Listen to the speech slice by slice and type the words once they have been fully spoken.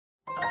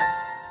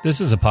This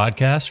is a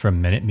podcast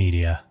from Minute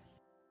Media.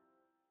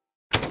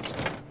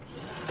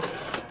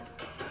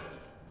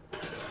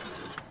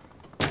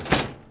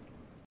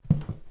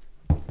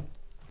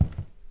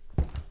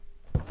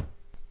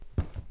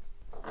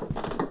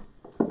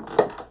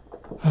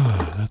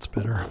 That's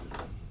better.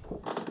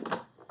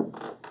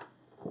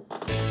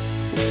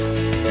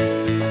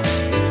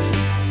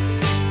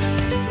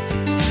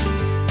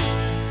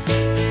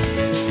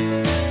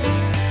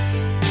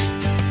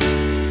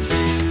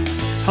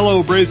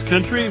 Hello, Braves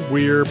Country.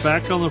 We're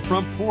back on the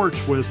front porch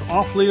with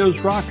Off Leo's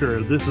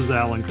Rocker. This is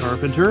Alan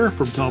Carpenter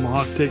from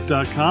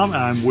TomahawkTake.com.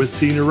 I'm with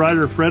senior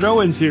writer Fred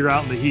Owens here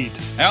out in the heat.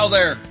 How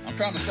there? I'm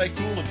trying to stay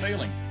cool and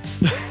failing.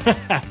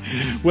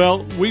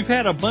 Well, we've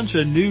had a bunch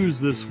of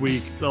news this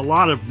week, a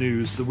lot of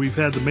news. We've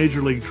had the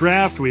Major League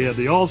Draft, we had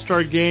the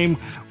All-Star Game,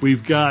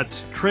 we've got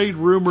trade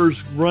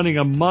rumors running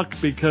amok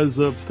because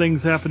of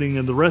things happening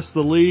in the rest of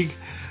the league.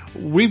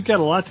 We've got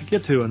a lot to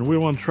get to, and we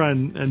want to try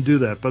and do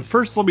that. But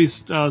first, let me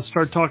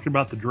start talking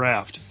about the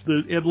draft.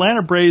 The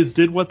Atlanta Braves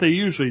did what they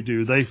usually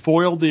do. They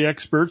foiled the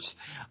experts.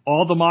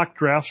 All the mock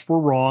drafts were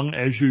wrong,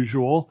 as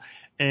usual.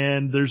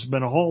 And there's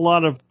been a whole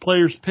lot of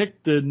players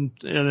picked in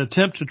an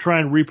attempt to try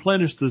and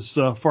replenish this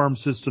farm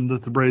system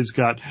that the Braves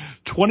got.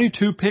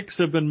 22 picks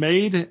have been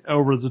made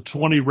over the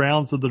 20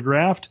 rounds of the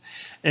draft.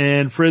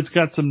 And Fred's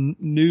got some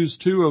news,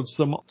 too, of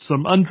some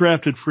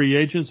undrafted free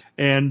agents.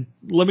 And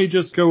let me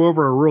just go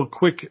over a real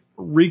quick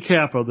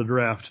recap of the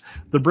draft.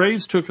 The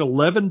Braves took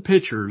 11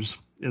 pitchers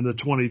in the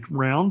 20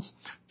 rounds,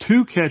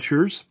 2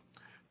 catchers,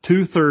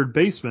 2 third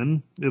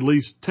basemen, at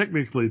least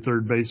technically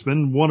third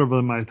basemen. One of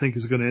them I think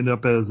is going to end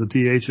up as a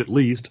DH at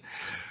least.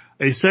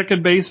 A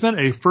second baseman,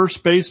 a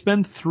first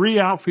baseman, 3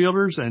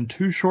 outfielders, and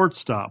 2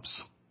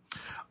 shortstops.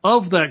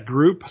 Of that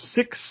group,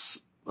 6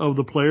 of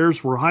the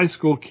players were high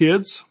school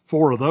kids,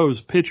 4 of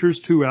those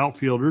pitchers, 2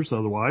 outfielders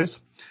otherwise,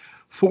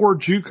 4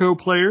 JUCO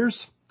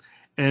players,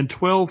 and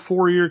 12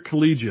 4-year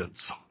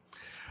collegiates.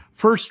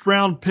 First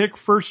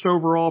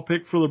overall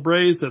pick for the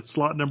Braves at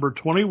slot number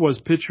 20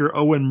 was pitcher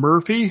Owen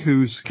Murphy,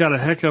 who's got a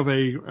heck of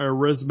a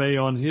resume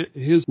on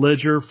his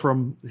ledger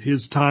from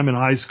his time in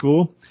high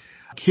school.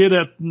 Kid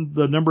at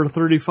the number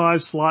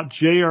 35 slot,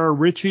 J.R.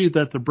 Ritchie,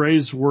 that the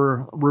Braves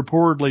were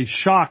reportedly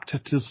shocked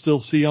to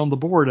still see on the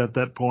board at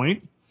that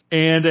point.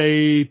 And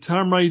a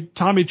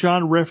Tommy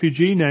John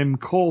refugee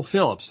named Cole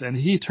Phillips. And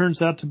he turns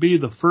out to be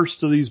the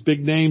first of these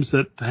big names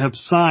that have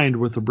signed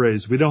with the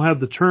Braves. We don't have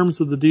the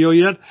terms of the deal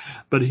yet,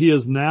 but he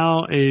is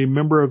now a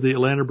member of the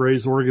Atlanta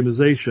Braves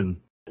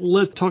organization.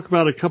 Let's talk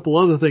about a couple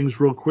other things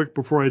real quick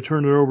before I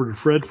turn it over to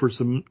Fred for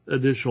some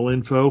additional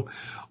info.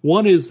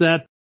 One is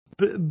that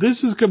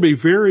this is going to be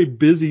a very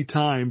busy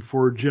time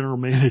for general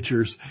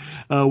managers.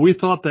 We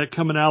thought that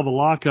coming out of the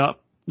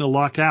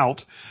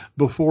lockout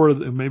before,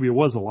 maybe it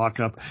was a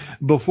lockup,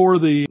 before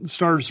the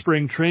start of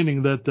spring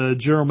training, that the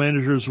general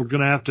managers were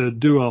going to have to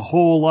do a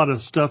whole lot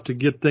of stuff to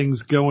get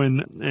things going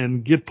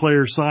and get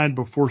players signed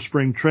before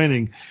spring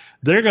training.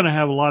 They're going to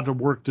have a lot of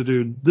work to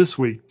do this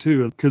week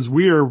too, because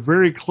we are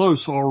very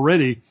close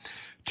already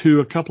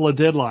to a couple of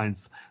deadlines.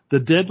 The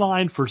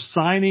deadline for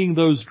signing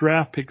those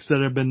draft picks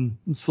that have been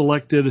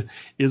selected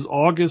is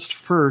August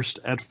 1st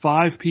at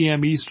 5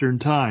 p.m. Eastern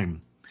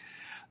Time.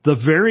 The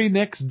very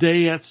next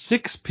day at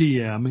 6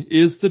 p.m.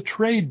 is the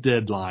trade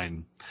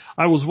deadline.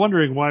 I was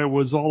wondering why it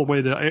was all the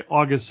way to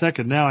August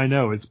 2nd. Now I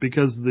know. It's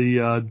because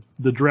the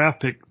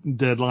draft pick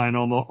deadline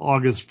on the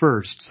August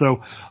 1st.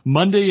 So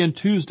Monday and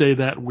Tuesday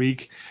that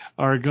week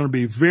are going to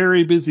be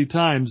very busy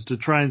times to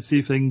try and see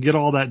if they can get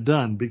all that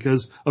done,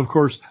 because, of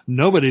course,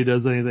 nobody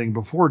does anything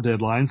before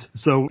deadlines.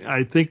 So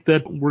I think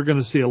that we're going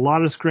to see a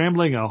lot of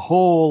scrambling, a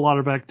whole lot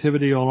of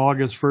activity on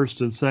August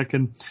 1st and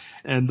 2nd,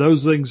 and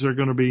those things are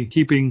going to be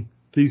keeping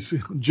these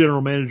general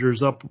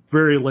managers up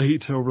very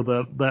late over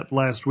that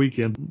last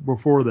weekend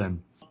before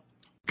then.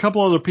 A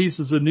couple other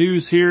pieces of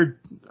news here.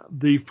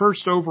 The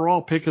first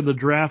overall pick of the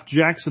draft,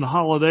 Jackson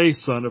Holliday,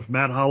 son of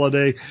Matt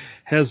Holliday,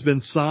 has been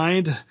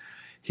signed.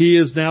 He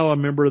is now a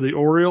member of the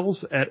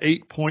Orioles at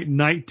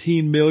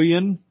 $8.19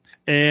 million.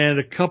 And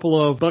a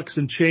couple of bucks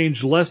and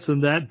change less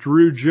than that,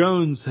 Drew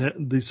Jones,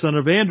 the son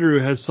of Andrew,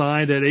 has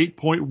signed at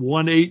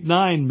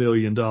 $8.189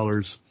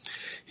 million.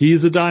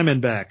 He's a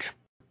Diamondback.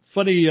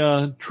 Funny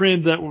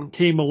trend that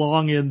came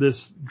along in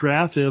this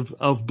draft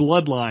of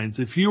bloodlines.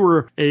 If you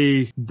were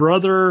a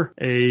brother,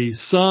 a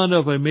son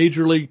of a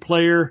major league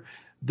player,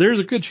 there's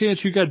a good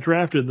chance you got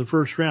drafted in the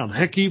first round.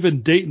 Heck,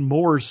 even Dayton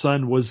Moore's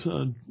son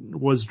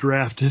was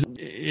drafted,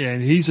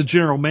 and he's a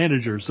general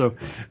manager. So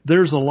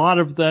there's a lot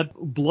of that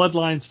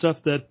bloodline stuff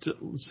that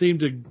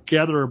seemed to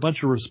gather a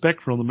bunch of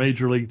respect from the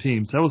major league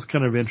teams. That was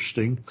kind of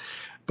interesting.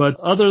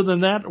 But other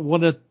than that, I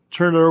want to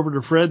turn it over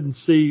to Fred and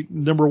see,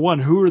 number one,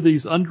 who are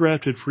these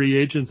undrafted free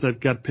agents that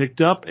got picked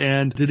up,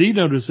 and did he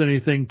notice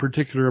anything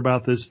particular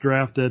about this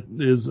draft that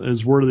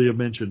is worthy of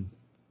mention?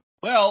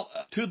 Well,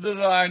 2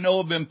 that I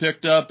know have been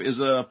picked up is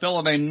a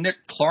fellow named Nick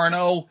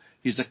Clarno.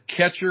 He's a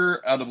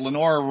catcher out of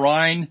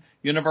Lenoir-Rhyne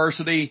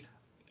University.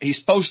 He's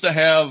supposed to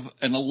have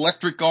an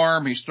electric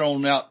arm. He's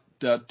thrown out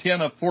 10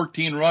 of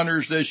 14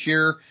 runners this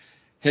year.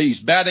 His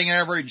batting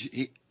average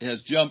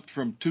has jumped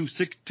from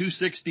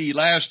 260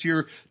 last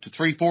year to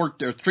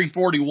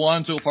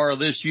 341 so far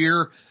this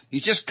year.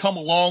 He's just come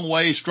a long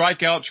way.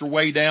 Strikeouts are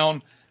way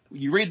down.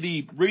 You read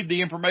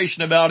the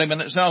information about him,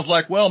 and it sounds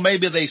like, well,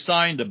 maybe they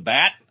signed a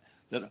bat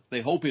that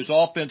they hope his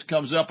offense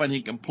comes up and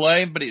he can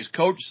play. But his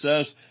coach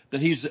says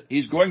that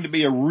he's going to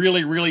be a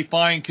really, really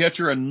fine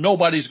catcher, and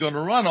nobody's going to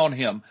run on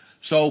him.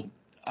 So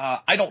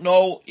I don't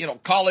know.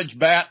 College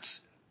bats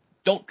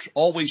don't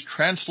always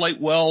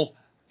translate well.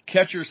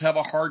 Catchers have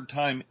a hard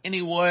time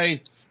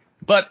anyway.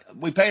 But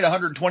we paid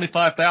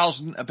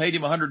 $125,000. I paid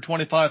him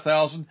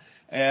 $125,000,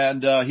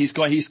 and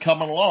he's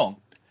coming along.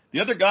 The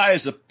other guy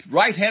is a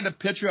right-handed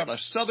pitcher out of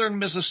Southern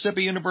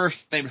Mississippi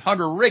University named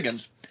Hunter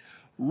Riggins.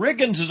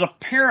 Riggins is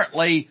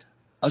apparently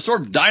a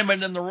sort of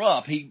diamond in the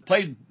rough. He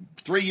played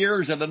 3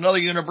 years at another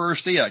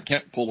university. I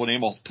can't pull the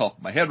name off the top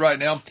of my head right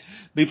now.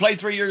 But he played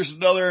 3 years at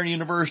another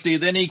university.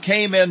 Then he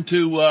came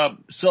into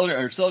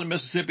Southern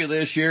Mississippi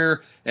this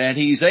year, and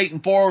he's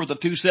 8-4 with a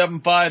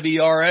 2.75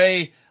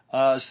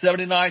 ERA,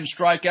 79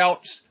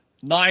 strikeouts,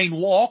 9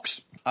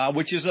 walks,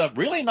 which is a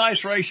really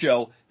nice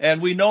ratio.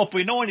 And if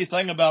we know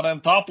anything about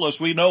Anthopoulos,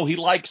 we know he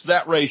likes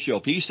that ratio.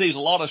 If he sees a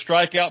lot of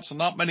strikeouts and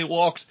not many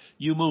walks,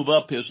 you move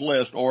up his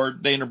list, or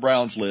Dana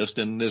Brown's list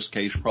in this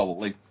case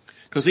probably.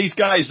 Because these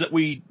guys that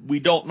we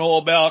don't know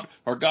about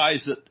are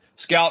guys that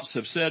scouts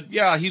have said,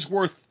 yeah, he's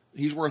worth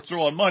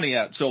throwing money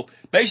at. So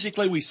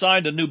basically we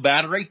signed a new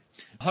battery,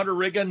 Hunter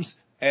Riggins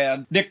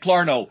and Nick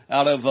Clarno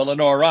out of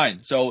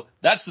Lenoir-Rhyne. So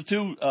that's the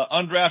two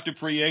undrafted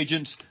free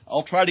agents.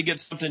 I'll try to get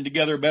something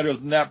together better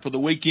than that for the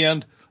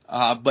weekend.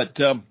 But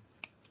the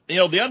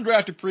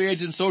undrafted free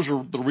agents, those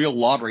are the real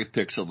lottery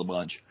picks of the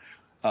bunch.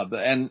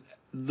 And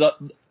the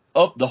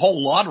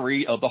whole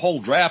lottery of the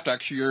whole draft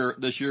actually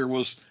this year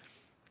was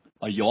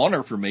a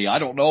yawner for me. I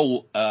don't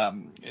know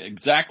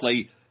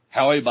exactly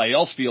how anybody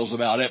else feels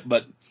about it,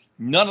 but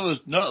none of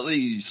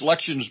the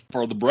selections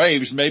for the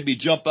Braves made me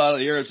jump out of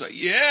the air and say,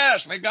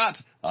 yes, we got.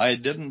 I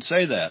didn't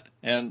say that.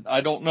 And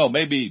I don't know.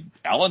 Maybe,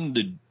 Alan,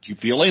 did you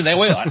feel anything that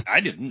way? I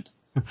didn't.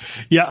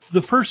 Yeah,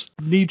 the first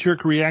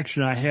knee-jerk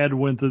reaction I had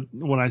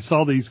when I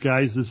saw these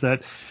guys is that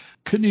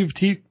couldn't you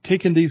have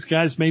taken these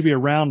guys maybe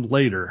around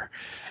later?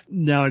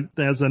 Now,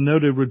 as I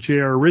noted with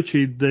J.R.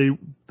 Ritchie, the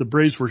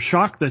Braves were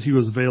shocked that he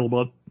was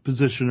available at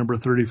position number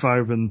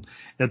 35 and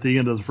at the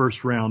end of the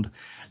first round.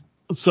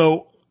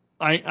 So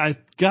I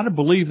got to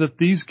believe that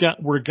these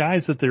were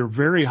guys that they're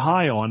very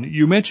high on.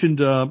 You mentioned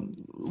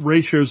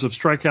ratios of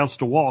strikeouts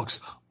to walks.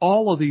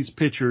 All of these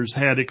pitchers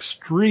had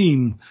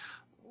extreme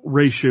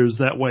ratios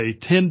that way,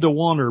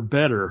 10-1 or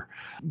better.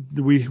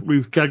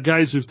 We've got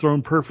guys who've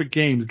thrown perfect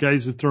games,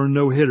 guys who've thrown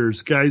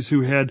no-hitters, guys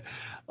who had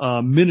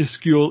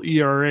minuscule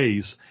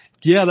ERAs.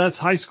 Yeah, that's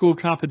high school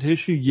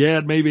competition. Yeah,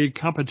 it may be a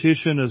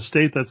competition in a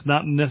state that's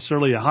not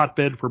necessarily a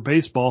hotbed for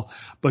baseball,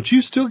 but you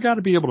still got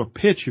to be able to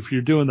pitch if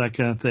you're doing that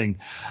kind of thing.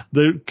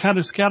 The kind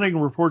of scouting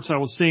reports I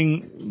was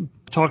seeing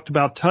talked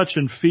about touch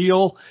and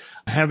feel,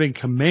 having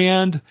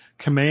command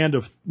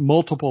of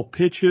multiple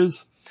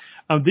pitches.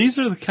 These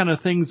are the kind of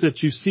things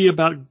that you see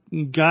about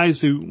guys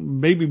who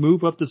maybe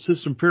move up the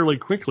system fairly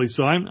quickly.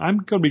 So I'm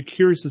going to be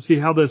curious to see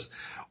how this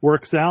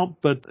works out,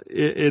 but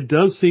it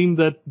does seem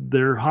that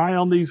they're high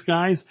on these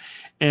guys.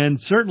 And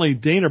certainly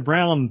Dana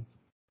Brown,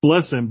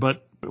 bless him,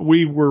 but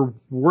we were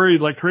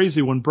worried like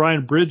crazy when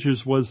Brian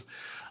Bridges was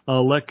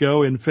let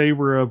go in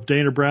favor of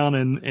Dana Brown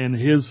and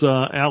his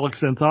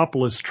Alex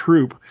Anthopoulos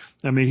troop.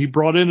 I mean, he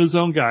brought in his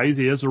own guys.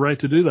 He has the right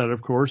to do that,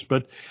 of course,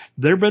 but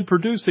they've been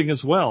producing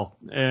as well.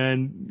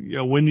 And,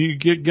 when you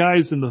get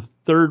guys in the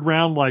third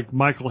round like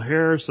Michael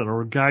Harris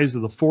or guys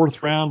in the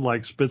fourth round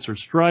like Spencer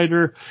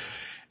Strider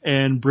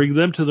and bring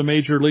them to the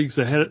major leagues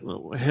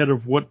ahead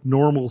of what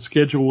normal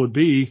schedule would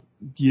be,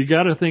 you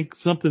got to think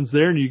something's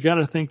there, and you got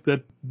to think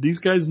that these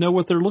guys know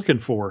what they're looking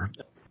for.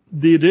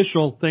 The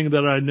additional thing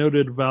that I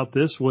noted about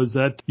this was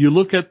that you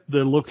look at the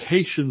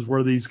locations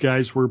where these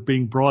guys were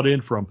being brought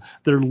in from.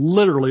 They're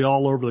literally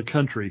all over the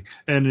country.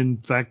 And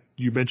in fact,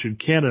 you mentioned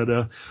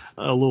Canada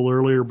a little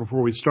earlier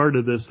before we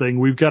started this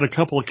thing. We've got a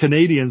couple of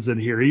Canadians in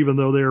here. Even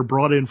though they are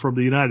brought in from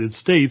the United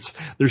States,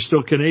 they're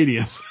still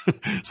Canadians.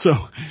 So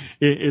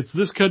it's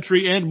this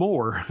country and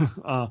more.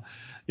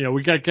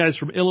 We got guys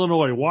from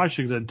Illinois,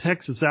 Washington,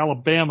 Texas,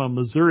 Alabama,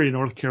 Missouri,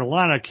 North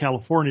Carolina,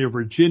 California,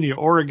 Virginia,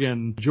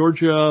 Oregon,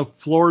 Georgia,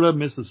 Florida,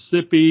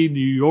 Mississippi,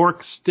 New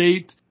York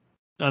State,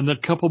 and a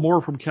couple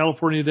more from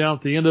California down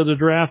at the end of the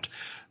draft.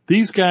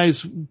 These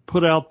guys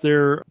put out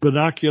their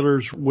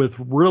binoculars with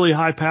really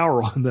high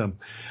power on them.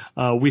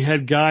 We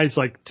had guys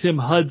like Tim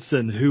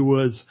Hudson,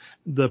 who is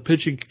the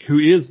pitching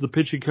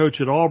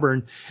coach at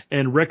Auburn,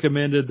 and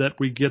recommended that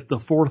we get the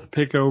fourth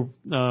pick for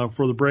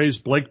the Braves,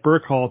 Blake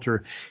Burkhalter.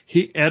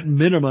 At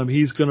minimum,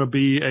 he's going to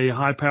be a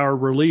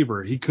high-powered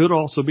reliever. He could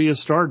also be a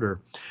starter.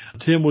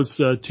 Tim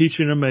was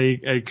teaching him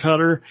a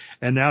cutter,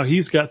 and now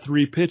he's got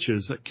 3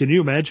 pitches. Can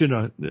you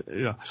imagine?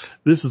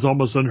 This is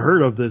almost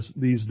unheard of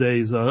these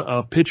days.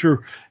 A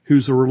pitcher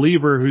who's a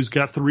reliever who's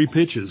got 3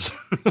 pitches.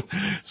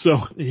 So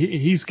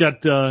he's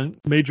got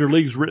major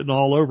leagues written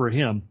all over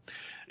him.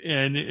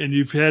 And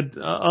you've had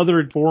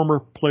other former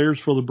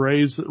players for the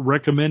Braves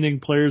recommending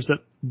players that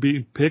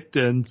be picked,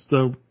 and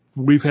so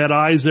we've had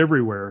eyes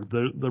everywhere.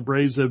 The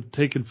Braves have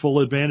taken full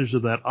advantage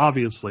of that,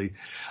 obviously.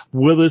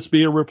 Will this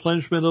be a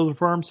replenishment of the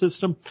farm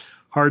system?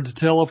 Hard to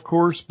tell, of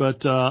course,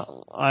 but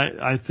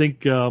I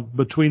think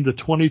between the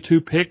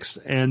 22 picks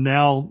and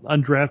now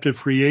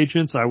undrafted free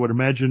agents, I would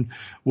imagine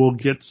we'll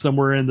get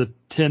somewhere in the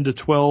 10 to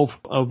 12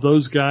 of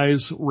those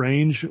guys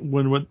range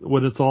when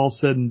it's all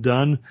said and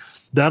done.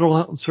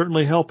 That'll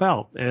certainly help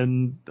out,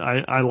 and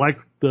I like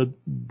the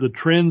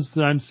trends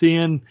that I'm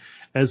seeing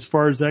as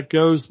far as that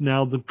goes.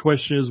 Now the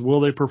question is,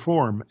 will they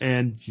perform?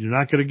 And you're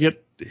not going to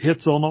get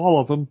hits on all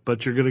of them,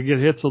 but you're going to get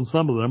hits on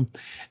some of them,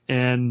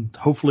 and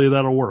hopefully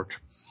that'll work.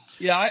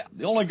 Yeah,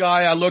 the only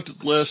guy I looked at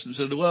the list and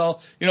said,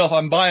 well, if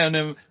I'm buying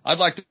him, I'd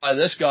like to buy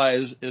this guy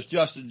is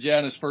Justin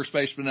Janis, first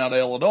baseman out of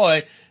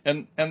Illinois.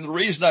 And the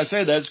reason I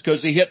say that is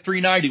because he hit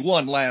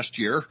 391 last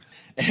year,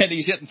 and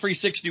he's hitting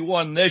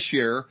 361 this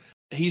year.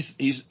 He's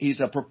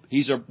a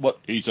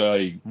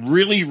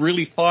really,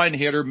 really fine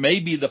hitter,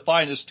 maybe the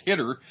finest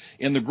hitter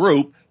in the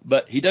group,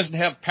 but he doesn't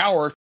have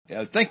power.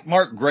 Think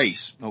Mark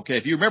Grace. Okay,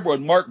 if you remember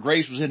when Mark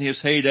Grace was in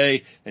his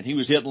heyday and he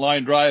was hitting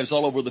line drives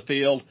all over the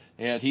field,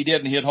 and he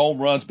didn't hit home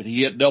runs, but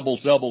he hit doubles,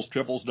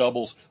 triples,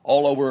 doubles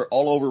all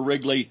over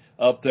Wrigley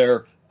up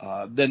there.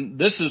 Then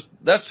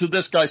that's who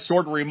this guy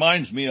sort of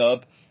reminds me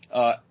of.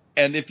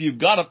 And if you've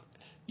got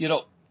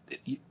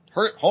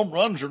home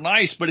runs are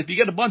nice, but if you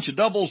get a bunch of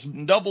doubles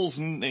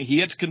and he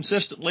hits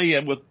consistently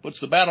and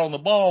puts the bat on the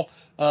ball,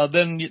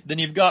 then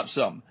you've got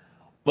some.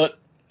 But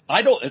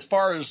as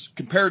far as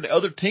compared to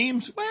other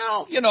teams,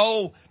 well,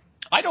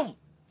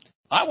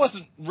 I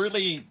wasn't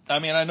really, I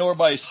know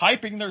everybody's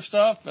hyping their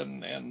stuff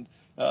and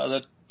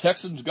the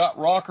Texans got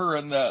Rocker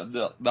and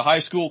the high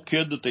school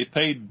kid that they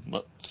paid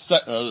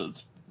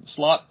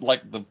slot,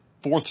 like the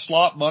fourth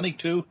slot money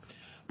to.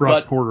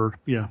 Brock Porter,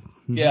 yeah.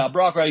 Mm-hmm. Yeah,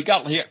 Brock, he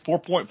got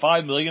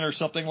 $4.5 million or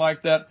something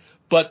like that.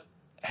 But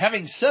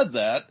having said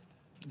that,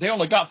 they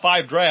only got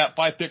five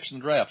picks in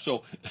the draft.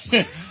 So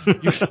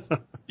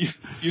you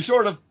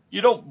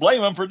don't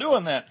blame them for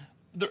doing that.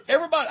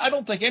 I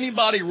don't think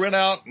anybody ran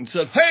out and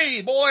said,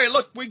 hey, boy,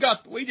 look,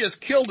 we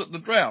just killed it in the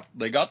draft.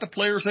 They got the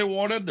players they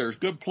wanted. There's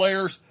good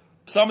players.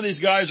 Some of these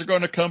guys are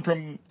going to come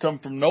from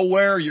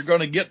nowhere. You're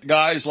going to get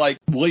guys like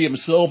William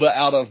Silva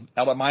out of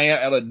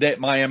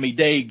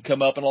Miami-Dade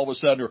come up and all of a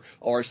sudden,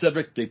 or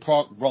Cedric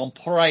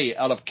Grandpré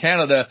out of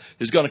Canada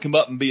is going to come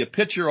up and be a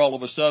pitcher all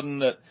of a sudden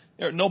that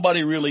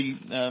nobody really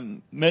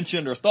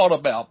mentioned or thought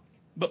about.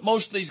 But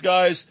most of these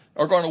guys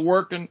are going to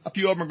work, and a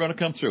few of them are going to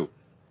come through.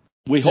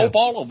 We hope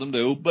all of them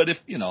do, but if,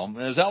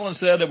 as Alan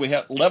said, if we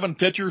have 11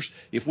 pitchers,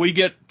 if we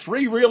get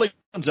 3 really good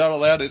ones out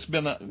of that, it's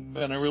been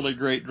a really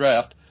great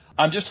draft.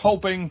 I'm just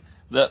hoping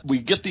that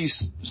we get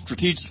these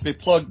strategically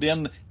plugged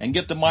in and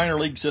get the minor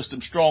league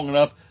system strong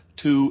enough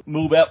to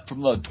move up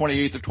from the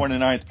 28th or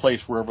 29th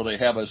place wherever they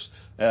have us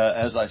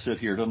as I sit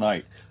here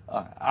tonight.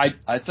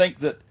 I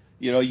think that,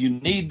 you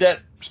need that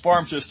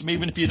farm system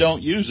even if you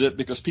don't use it,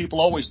 because people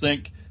always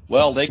think,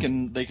 well, they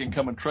can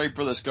come and trade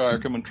for this guy or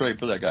come and trade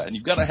for that guy. And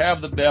you've got to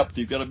have the depth.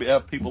 You've got to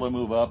have people to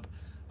move up.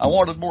 I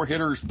wanted more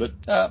hitters, but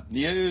they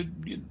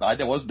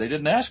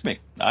didn't ask me.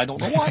 I don't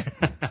know why.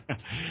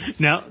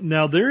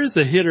 Now there is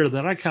a hitter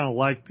that I kind of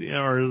like,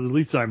 or at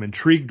least I'm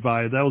intrigued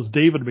by. That was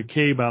David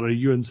McCabe out of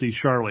UNC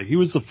Charlotte. He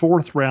was the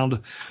 4th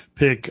round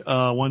pick,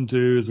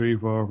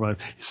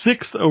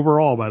 6th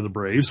overall by the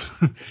Braves,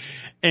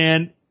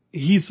 and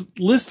he's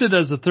listed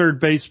as a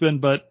third baseman,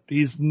 but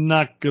he's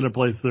not going to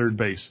play third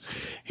base.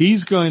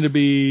 He's going to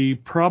be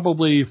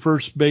probably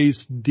first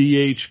base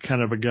DH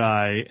kind of a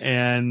guy,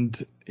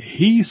 and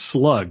he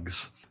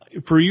slugs.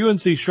 For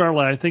UNC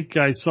Charlotte, I think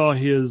I saw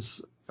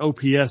his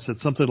OPS at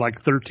something like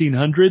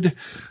 1,300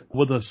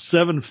 with a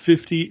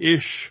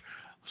 750-ish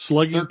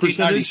slugging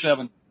percentage.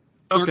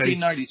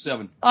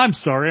 1397. I'm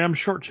sorry, I'm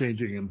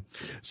shortchanging him.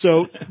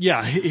 So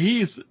yeah,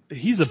 he's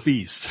a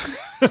beast.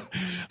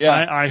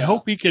 I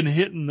hope he can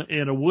hit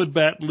in a wood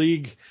bat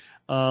league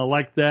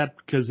like that,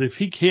 because if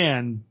he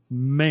can,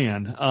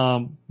 man,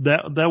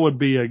 that would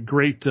be a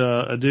great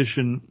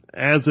addition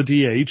as a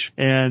DH.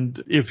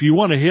 And if you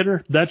want a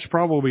hitter, that's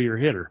probably your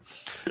hitter.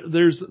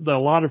 There's a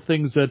lot of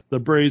things that the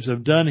Braves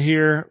have done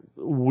here.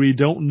 We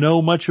don't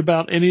know much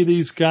about any of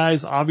these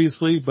guys,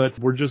 obviously, but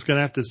we're just going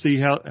to have to see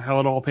how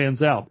it all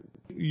pans out.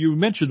 You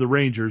mentioned the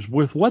Rangers.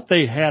 With what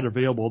they had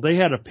available, they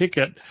had a pick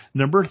at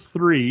number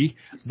 3.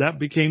 That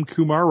became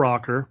Kumar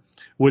Rocker,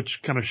 which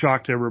kind of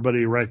shocked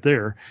everybody right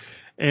there.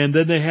 And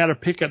then they had a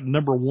pick at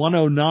number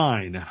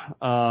 109.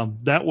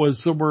 That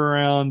was somewhere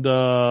around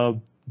the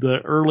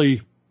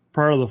early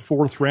part of the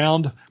 4th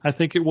round, I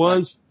think it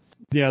was.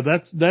 Yeah,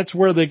 that's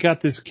where they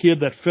got this kid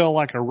that fell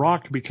like a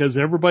rock because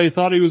everybody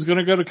thought he was going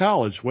to go to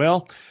college.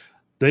 Well,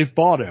 they've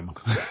bought him.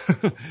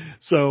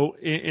 So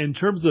in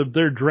terms of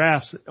their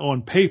drafts,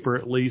 on paper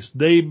at least,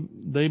 they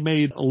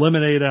made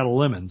lemonade out of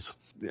lemons.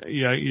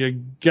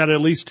 You got to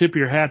at least tip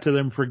your hat to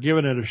them for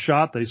giving it a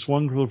shot. They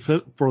swung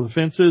for the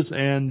fences,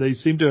 and they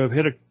seem to have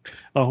hit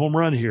a home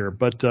run here.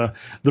 But the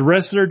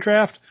rest of their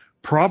draft,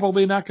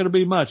 probably not going to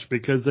be much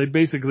because they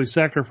basically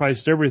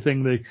sacrificed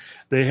everything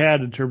they had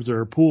in terms of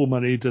their pool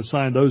money to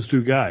sign those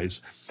two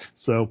guys.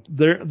 So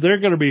they're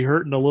going to be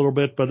hurting a little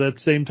bit, but at the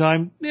same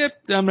time,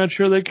 I'm not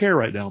sure they care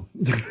right now.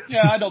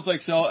 Yeah, I don't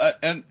think so.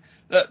 And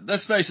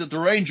let's face it, the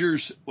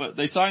Rangers,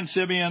 they signed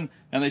Simeon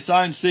and they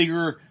signed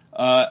Seager,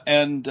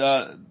 and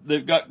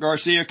they've got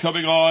Garcia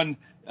coming on,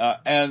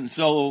 and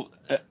so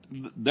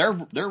they're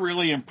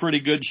really in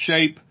pretty good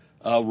shape.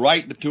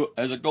 Right to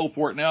as a go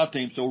for it now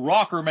team. So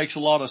Rocker makes a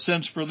lot of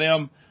sense for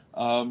them.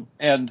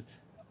 And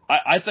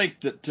I think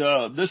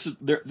that, this is,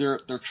 they're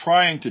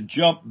trying to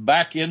jump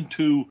back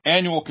into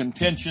annual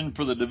contention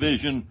for the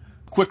division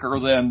quicker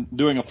than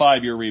doing a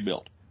 5-year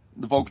rebuild.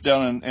 The folks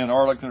down in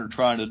Arlington are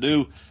trying to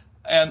do.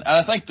 And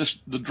I think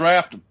the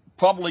draft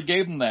probably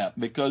gave them that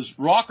because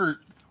Rocker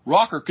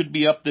could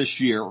be up this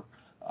year,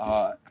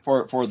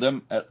 for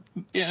them at,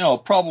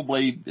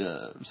 probably,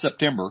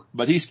 September,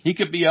 but he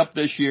could be up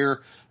this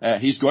year.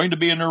 He's going to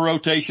be in their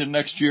rotation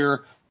next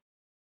year,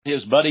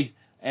 his buddy,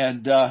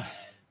 and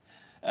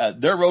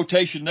their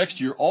rotation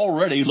next year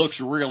already looks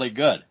really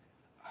good.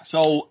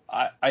 So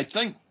I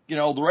think,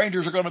 the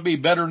Rangers are going to be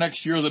better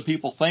next year than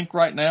people think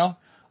right now.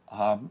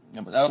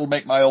 That'll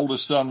make my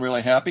oldest son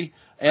really happy.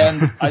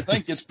 And I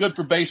think it's good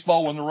for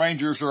baseball when the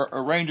Rangers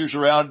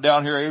are out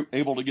down here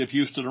able to give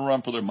Houston a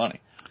run for their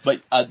money.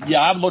 But,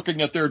 I'm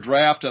looking at their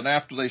draft, and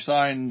after they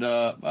signed,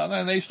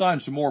 they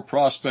signed some more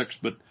prospects,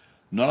 but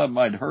none of them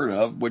I'd heard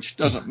of, which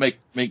doesn't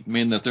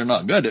mean that they're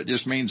not good. It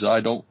just means I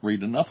don't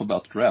read enough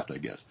about the draft, I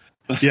guess.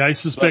 Yeah, I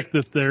suspect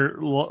that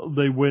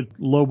they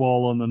went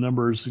lowball on the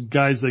numbers,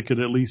 guys they could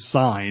at least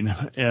sign,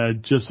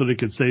 just so they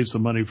could save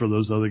some money for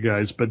those other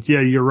guys. But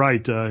yeah, you're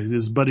right.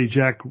 His buddy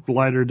Jack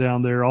Leiter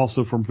down there,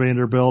 also from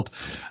Vanderbilt,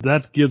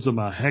 that gives them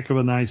a heck of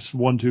a nice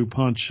 1-2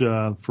 punch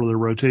for their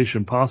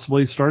rotation,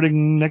 possibly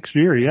starting next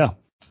year. Yeah.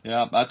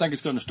 Yeah, I think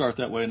it's going to start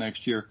that way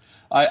next year.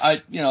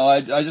 I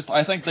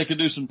think they could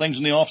do some things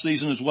in the off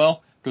season as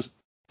well because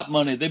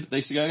money.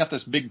 They got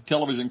this big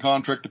television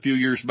contract a few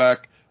years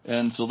back.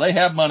 And so they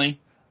have money,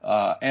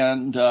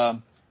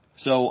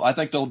 so I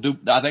think they'll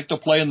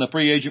play in the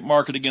free agent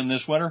market again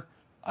this winter.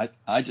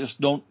 I just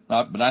don't,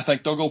 but I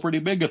think they'll go pretty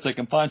big if they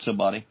can find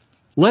somebody.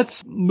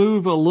 Let's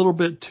move a little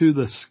bit to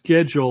the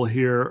schedule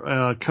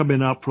here,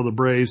 coming up for the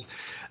Braves.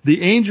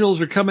 The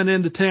Angels are coming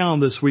into town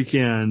this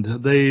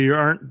weekend. They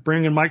aren't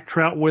bringing Mike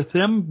Trout with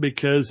them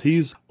because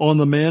he's on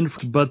the mend,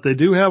 but they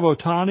do have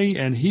Ohtani,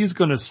 and he's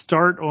going to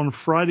start on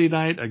Friday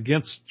night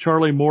against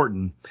Charlie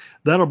Morton.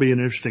 That'll be an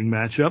interesting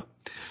matchup.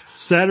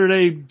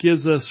 Saturday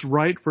gives us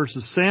Wright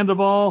versus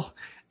Sandoval,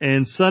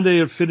 and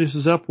Sunday it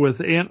finishes up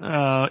with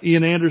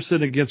Ian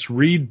Anderson against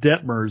Reed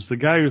Detmers, the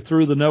guy who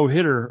threw the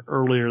no-hitter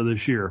earlier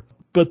this year.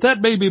 But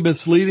that may be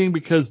misleading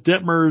because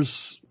Detmers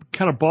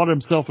kind of bought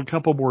himself a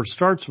couple more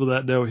starts with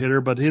that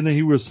no-hitter, but then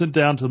he was sent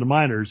down to the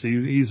minors.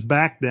 He's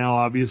back now,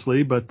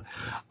 obviously, but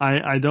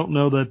I don't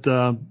know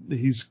that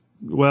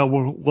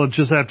we'll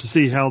just have to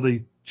see how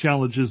the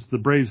challenges the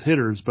Braves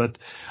hitters, but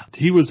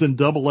he was in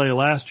Double-A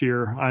last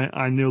year.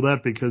 I knew that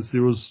because he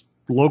was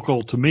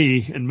local to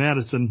me in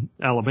Madison,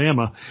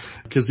 Alabama,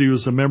 because he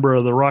was a member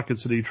of the Rocket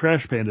City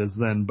Trash Pandas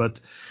then. But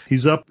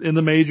he's up in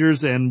the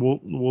majors, and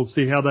we'll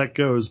see how that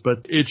goes.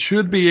 But it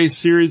should be a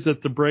series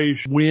that the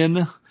Braves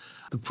win.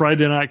 The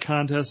Friday night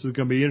contest is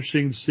going to be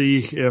interesting to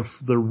see if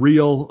the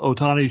real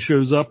Ohtani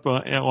shows up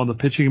on the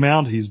pitching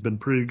mound. He's been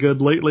pretty good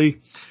lately.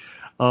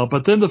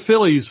 But then the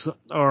Phillies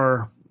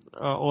are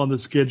on the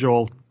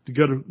schedule to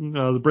go to,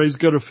 the Braves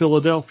go to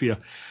Philadelphia.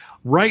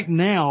 Right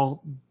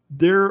now,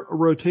 their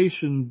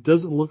rotation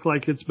doesn't look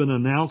like it's been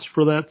announced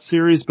for that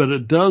series, but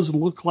it does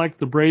look like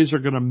the Braves are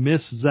going to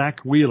miss Zach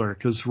Wheeler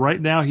because right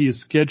now he is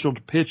scheduled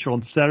to pitch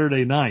on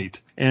Saturday night,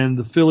 and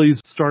the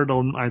Phillies start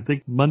on, I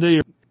think, Monday.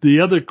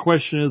 The other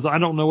question is, I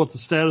don't know what the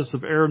status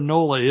of Aaron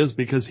Nola is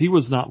because he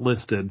was not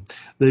listed.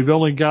 They've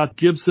only got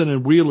Gibson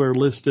and Wheeler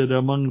listed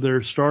among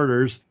their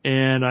starters,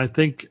 and I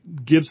think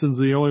Gibson's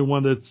the only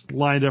one that's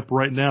lined up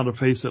right now to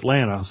face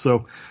Atlanta.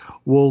 So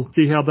we'll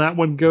see how that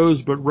one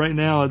goes, but right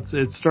now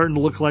it's starting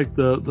to look like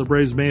the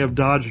Braves may have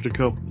dodged a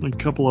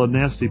couple of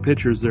nasty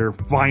pitchers there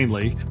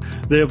finally.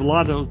 They have a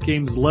lot of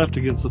games left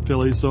against the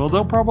Phillies, so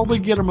they'll probably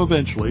get them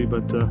eventually,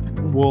 but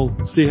we'll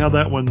see how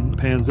that one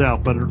pans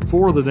out. But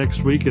for the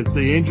next week, it's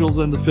the Angels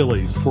and the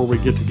Phillies before we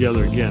get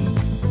together again.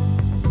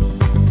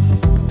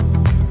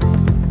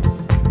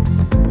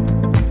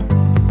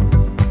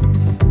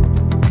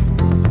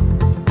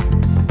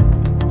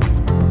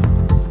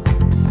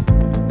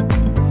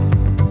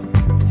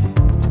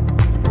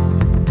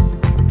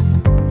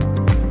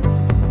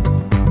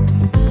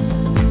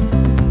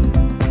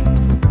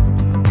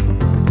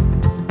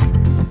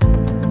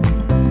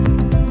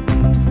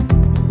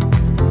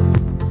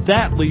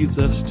 That leads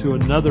us to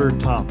another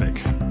topic.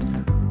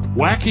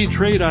 Wacky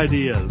trade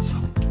ideas.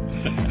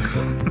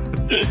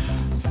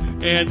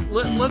 And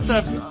let's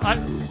have,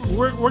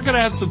 we're going to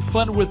have some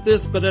fun with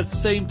this, but at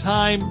the same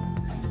time,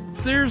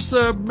 there's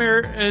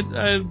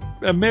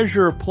a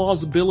measure of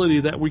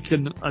plausibility that we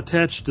can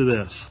attach to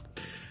this.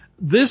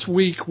 This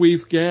week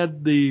we've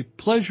had the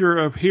pleasure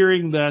of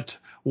hearing that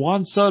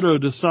Juan Soto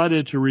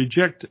decided to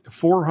reject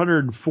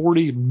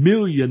 $440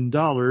 million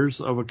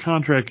of a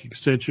contract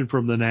extension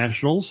from the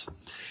Nationals.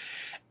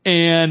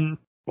 And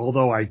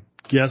although I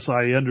guess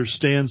I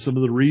understand some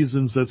of the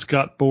reasons that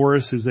Scott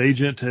Boras, his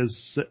agent, has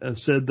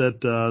said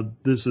that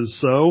this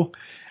is so,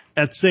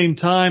 at the same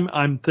time,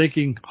 I'm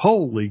thinking,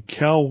 holy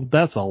cow,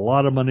 that's a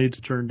lot of money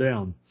to turn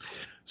down.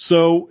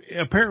 So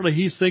apparently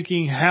he's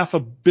thinking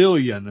 $500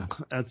 million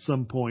at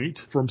some point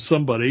from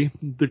somebody.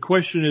 The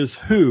question is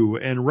who?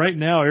 And right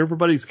now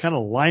everybody's kind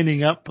of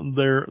lining up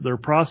their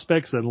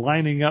prospects and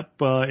lining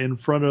up in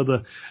front of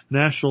the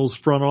Nationals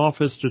front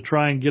office to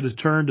try and get a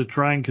turn, to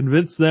try and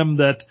convince them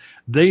that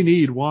they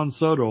need Juan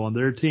Soto on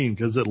their team,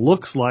 because it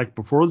looks like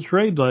before the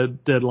trade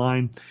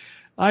deadline,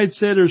 I'd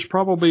say there's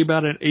probably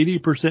about an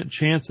 80%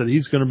 chance that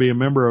he's going to be a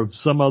member of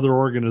some other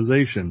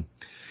organization.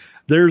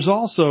 There's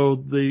also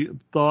the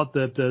thought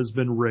that has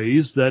been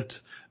raised that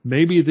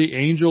maybe the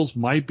Angels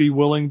might be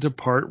willing to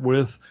part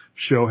with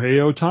Shohei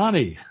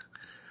Ohtani.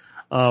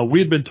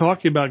 We'd been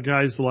talking about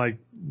guys like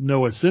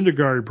Noah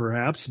Syndergaard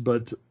perhaps,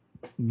 but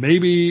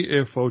maybe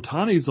if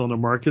Ohtani's on the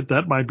market,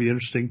 that might be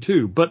interesting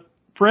too. But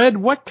Fred,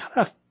 what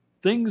kind of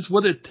things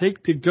would it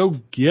take to go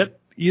get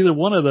either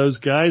one of those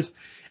guys?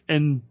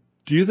 And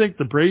do you think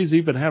the Braves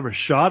even have a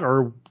shot,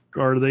 or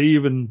are they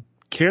even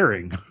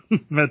caring at this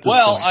point?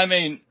 I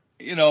mean,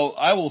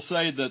 I will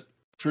say that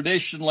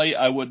traditionally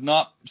I would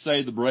not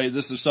say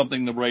this is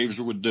something the Braves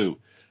would do.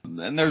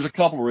 And there's a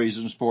couple of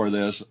reasons for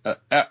this.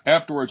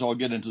 Afterwards I'll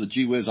get into the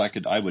gee whiz,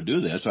 I would do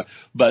this.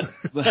 But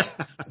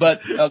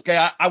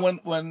okay,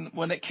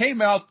 when it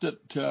came out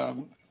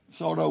that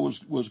Soto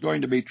was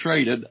going to be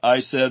traded, I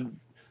said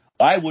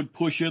I would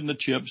push in the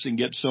chips and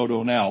get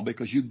Soto now,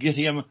 because you get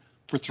him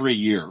for 3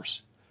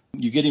 years.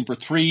 You get him for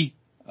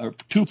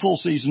 2 full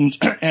seasons,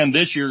 and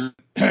this year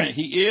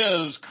he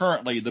is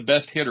currently the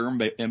best hitter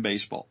in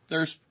baseball.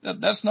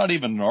 That's not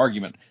even an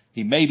argument.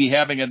 He may be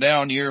having a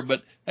down year,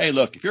 but hey,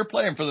 look, if you're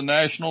playing for the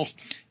Nationals,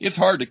 it's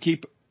hard to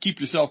keep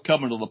yourself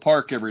coming to the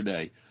park every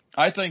day.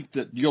 I think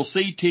that you'll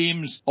see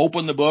teams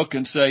open the book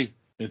and say,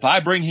 if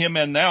I bring him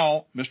in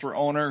now, Mr.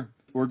 Owner,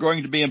 we're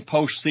going to be in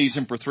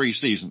postseason for 3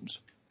 seasons.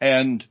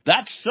 And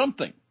that's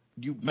something.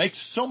 You make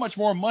so much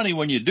more money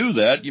when you do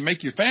that. You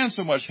make your fans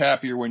so much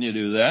happier when you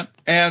do that.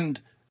 And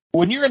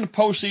when you're in the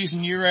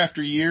postseason year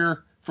after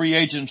year, free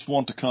agents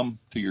want to come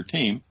to your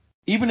team,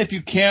 even if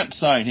you can't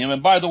sign him.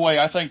 And by the way,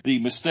 I think the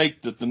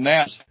mistake that the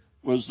Nats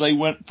was they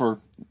went for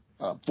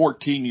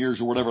 14 years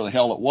or whatever the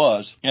hell it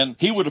was, and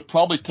he would have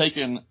probably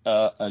taken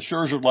a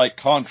Scherzer-like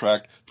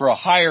contract for a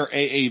higher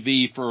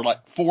AAV for like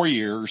 4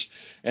 years,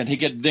 and he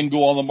could then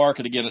go on the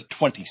market again at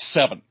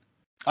 27.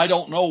 I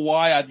don't know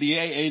why the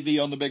AAV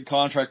on the big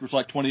contract was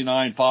like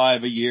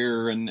 $29.5 a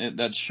year, and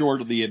that's short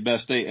of the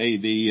best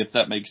AAV, if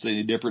that makes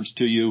any difference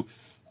to you.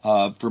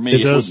 For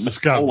me, it does.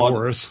 Scott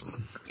Boras.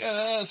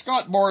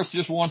 Scott Boras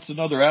just wants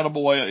another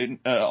attaboy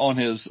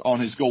on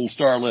his gold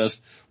star list.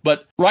 But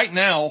right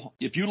now,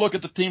 if you look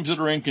at the teams that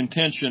are in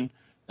contention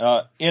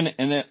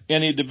in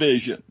any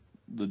division,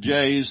 the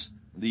Jays,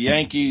 the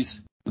Yankees,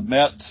 the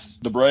Mets,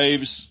 the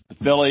Braves, the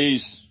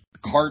Phillies, the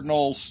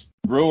Cardinals,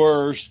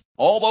 Brewers,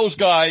 all those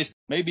guys,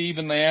 maybe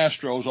even the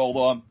Astros,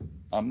 although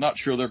I'm not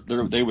sure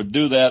they would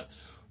do that.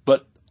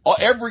 But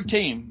every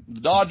team,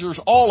 the Dodgers,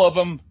 all of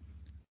them,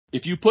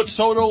 if you put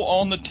Soto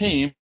on the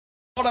team,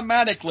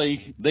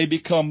 automatically they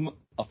become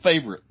a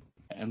favorite.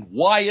 And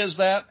why is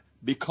that?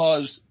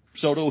 Because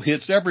Soto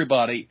hits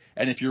everybody.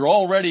 And if you're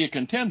already a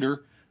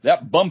contender,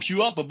 that bumps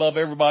you up above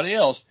everybody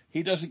else.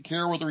 He doesn't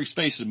care whether he's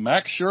facing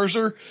Max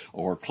Scherzer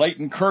or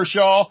Clayton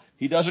Kershaw.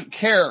 He doesn't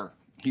care.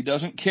 He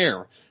doesn't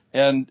care.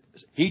 And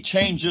he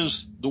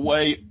changes the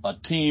way a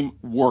team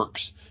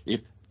works.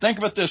 Think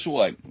of it this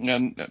way.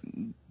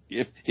 And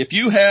if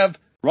you have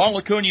Ron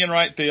Acuna in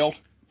right field,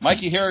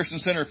 Mikey Harris in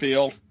center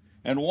field,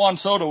 and Juan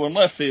Soto in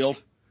left field,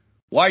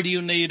 why do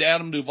you need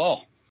Adam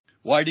Duvall?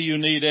 Why do you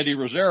need Eddie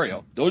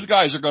Rosario? Those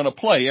guys are going to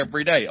play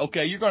every day.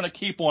 Okay, you're going to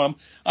keep them.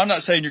 I'm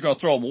not saying you're going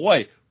to throw them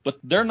away, but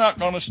they're not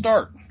going to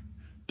start.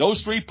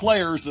 Those 3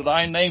 players that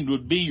I named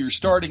would be your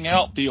starting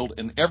outfield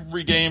in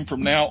every game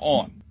from now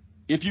on.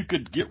 If you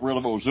could get rid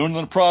of Ozuna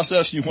in the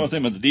process, you want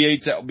them in the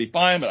DH, that would be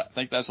fine, but I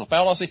think that's a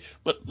fallacy.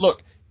 But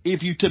look,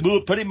 if you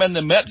put him in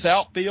the Mets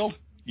outfield,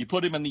 you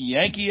put him in the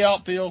Yankee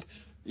outfield,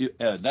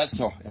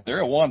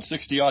 they're won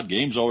 60-odd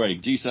games already.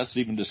 Geez, that's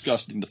even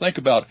disgusting to think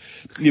about.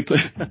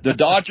 The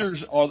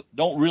Dodgers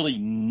don't really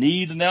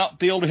need an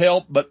outfield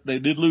help, but they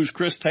did lose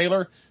Chris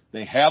Taylor.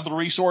 They have the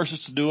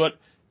resources to do it.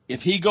 If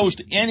he goes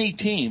to any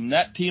team,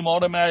 that team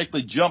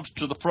automatically jumps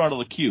to the front of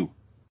the queue.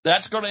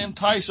 That's going to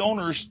entice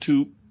owners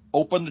to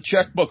open the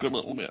checkbook a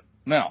little bit.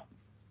 Now,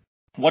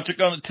 what's it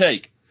going to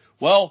take?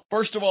 Well,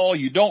 first of all,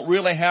 you don't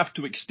really have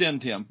to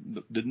extend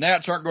him. The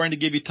Nats aren't going to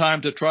give you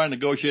time to try and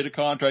negotiate a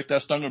contract.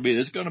 That's not going to be.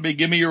 It's going to be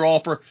give me your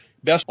offer,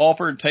 best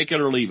offer, and take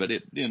it or leave it.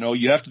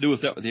 You have to do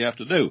with that what you have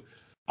to do.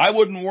 I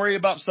wouldn't worry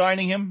about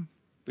signing him,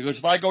 because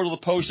if I go to the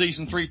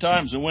postseason 3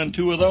 times and win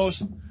 2 of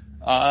those,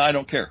 I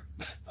don't care.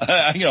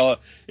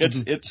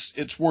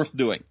 It's worth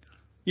doing.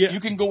 Yeah. You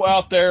can go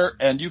out there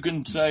and you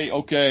can say,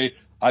 okay,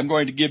 I'm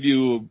going to give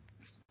you,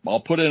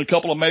 I'll put in a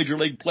couple of major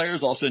league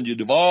players. I'll send you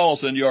Duvall. I'll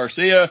send you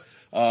Arcia.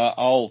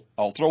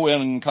 I'll throw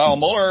in Kyle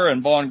Muller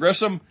and Vaughn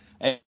Grissom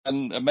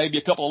and maybe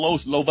a couple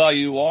of low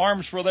value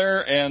arms for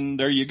there. And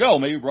there you go.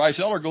 Maybe Bryce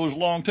Elder goes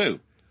along too.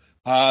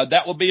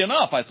 That would be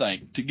enough, I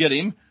think, to get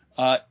him.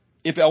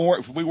 If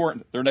we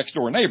weren't their next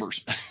door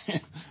neighbors.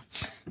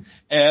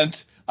 And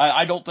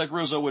I don't think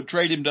Rizzo would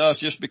trade him to us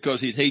just because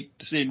he'd hate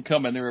to see him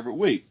come in there every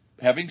week.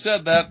 Having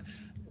said that,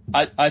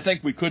 I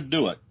think we could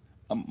do it.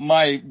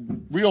 My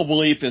real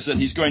belief is that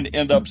he's going to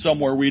end up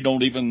somewhere we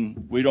already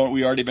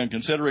been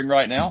considering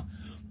right now,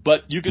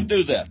 but you can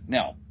do that.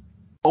 Now,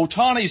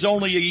 Ohtani's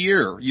only a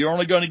year. You're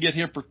only going to get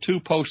him for 2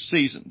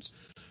 postseasons.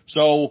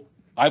 So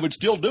I would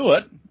still do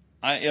it.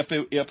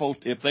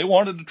 If they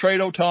wanted to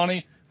trade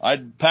Ohtani,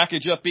 I'd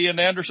package up Ian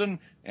Anderson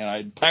and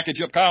I'd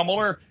package up Kyle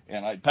Muller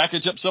and I'd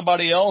package up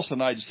somebody else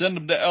and I'd send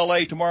them to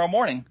LA tomorrow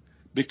morning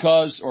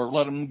or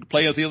let them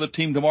play with the other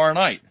team tomorrow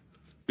night.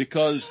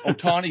 Because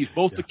Ohtani's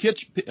both the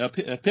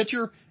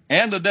pitcher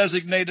and a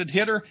designated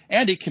hitter,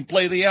 and he can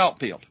play the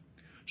outfield.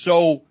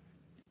 So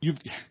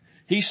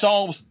he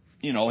solves,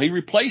 he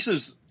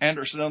replaces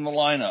Anderson in the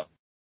lineup.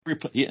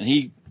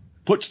 He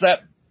puts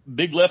that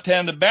big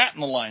left-handed bat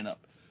in the lineup.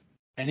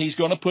 And he's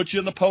going to put you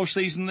in the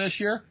postseason this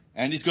year,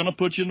 and he's going to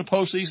put you in the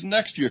postseason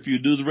next year if you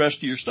do the rest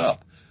of your stuff.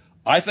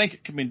 I think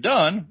it can be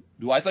done.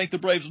 Do I think the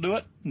Braves will do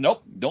it?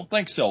 Nope, don't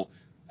think so.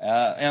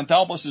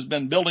 Anthopoulos has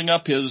been building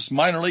up his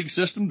minor league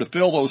system to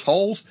fill those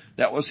holes.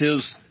 That was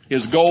his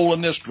goal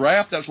in this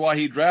draft. That's why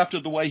he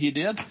drafted the way he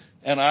did.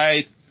 And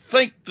I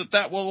think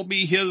that will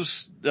be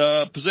his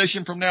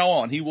position from now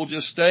on. He will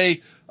just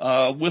stay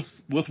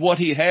with what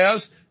he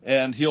has,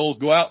 and he'll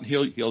go out and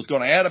he's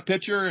going to add a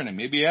pitcher and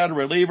maybe add a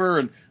reliever,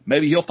 and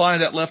maybe he'll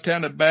find that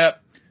left-handed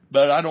bat.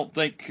 But I don't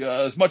think,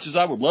 as much as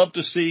I would love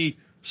to see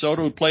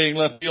Soto playing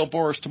left field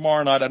for us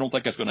tomorrow night, I don't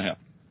think that's going to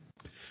happen.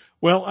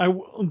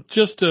 Well,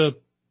 just to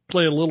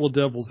play a little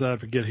devil's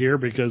advocate here,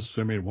 because,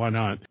 why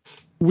not?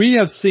 We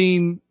have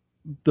seen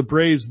the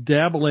Braves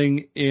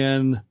dabbling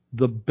in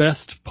the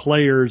best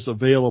players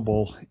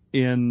available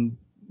in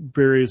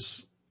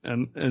various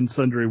and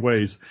sundry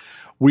ways.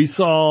 We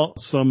saw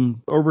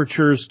some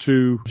overtures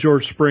to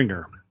George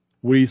Springer.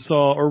 We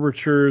saw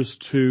overtures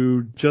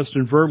to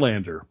Justin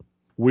Verlander.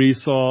 We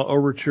saw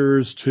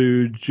overtures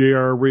to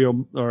Real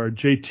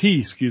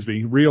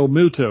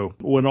Muto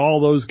when all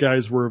those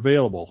guys were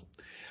available.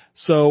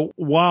 So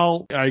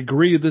while I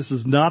agree this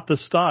is not the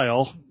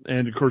style,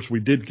 and of course we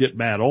did get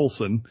Matt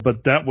Olson,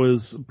 but that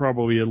was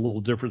probably a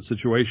little different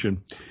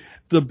situation.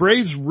 The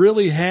Braves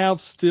really have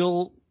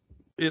still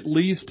at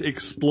least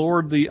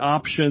explored the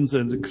options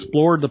and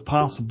explored the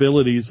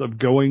possibilities of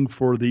going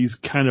for these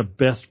kind of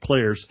best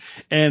players.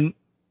 And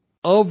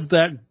of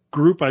that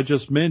group I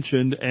just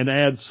mentioned, and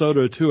add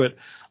Soto to it,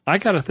 I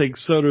got to think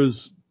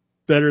Soto's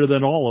better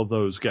than all of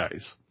those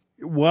guys.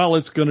 While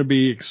it's going to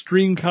be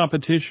extreme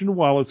competition,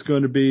 while it's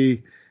going to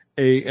be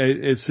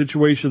a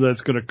situation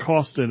that's going to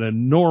cost an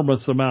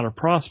enormous amount of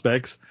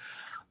prospects,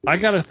 I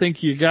got to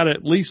think you got to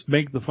at least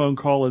make the phone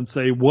call and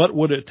say, what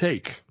would it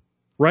take?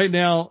 Right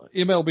now,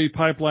 MLB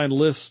Pipeline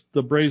lists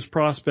the Braves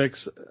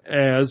prospects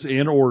as,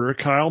 in order,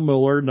 Kyle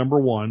Muller, number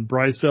 1,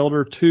 Bryce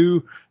Elder,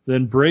 2,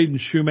 then Braden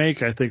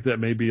Shoemake. I think that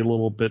may be a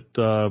little bit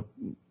high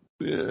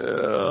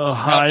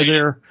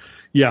there.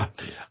 Yeah.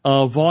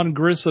 Vaughn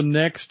Grissom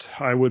next.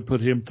 I would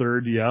put him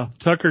 3rd, yeah.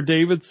 Tucker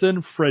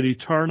Davidson, Freddie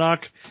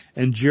Tarnok,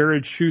 and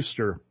Jared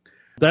Schuster.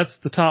 That's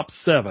the top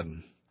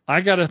 7.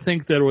 I got to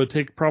think that it would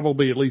take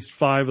probably at least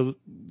 4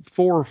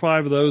 or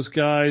 5 of those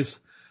guys,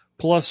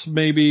 plus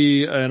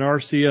maybe an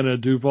Arcia and a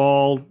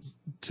Duvall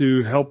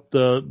to help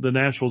the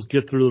Nationals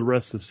get through the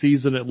rest of the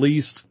season at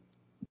least.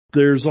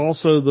 There's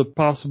also the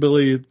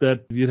possibility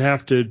that you'd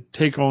have to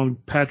take on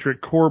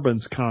Patrick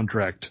Corbin's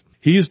contract.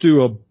 He's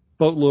due a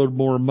boatload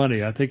more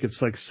money. I think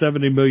it's like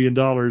 $70 million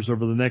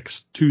over the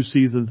next 2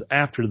 seasons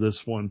after this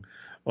one,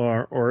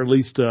 or at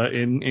least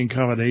in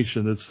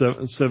combination, it's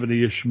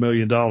 $70-ish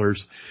million.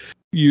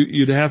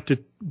 You'd have to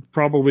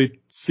probably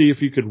see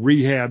if you could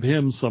rehab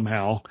him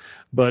somehow,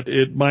 but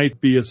it might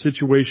be a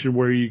situation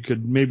where you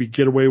could maybe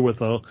get away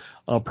with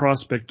a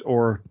prospect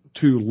or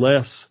 2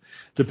 less,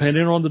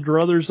 depending on the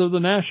druthers of the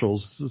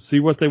Nationals, to see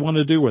what they want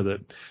to do with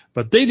it.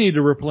 But they need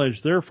to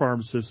replenish their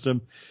farm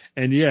system.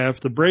 And yeah,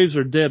 if the Braves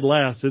are dead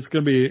last, it's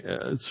going to be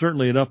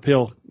certainly an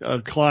uphill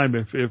climb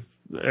if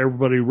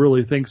everybody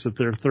really thinks that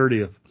they're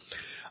 30th.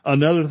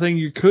 Another thing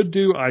you could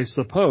do, I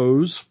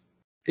suppose,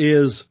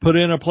 is put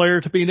in a player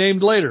to be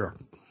named later,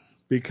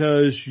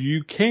 because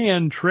you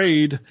can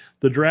trade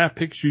the draft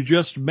picks you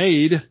just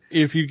made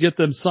if you get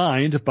them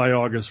signed by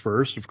August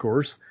 1st, of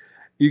course.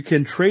 You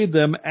can trade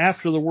them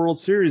after the World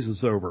Series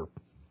is over.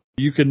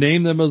 You can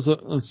name them as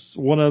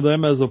one of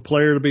them as a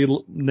player to be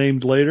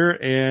named later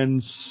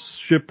and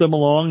ship them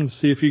along and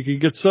see if you can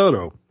get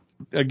Soto.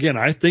 Again,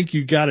 I think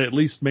you got to at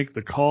least make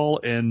the call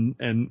and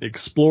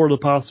explore the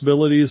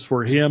possibilities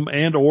for him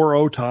and or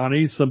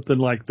Ohtani, something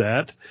like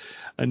that.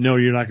 No,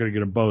 you're not going to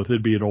get them both.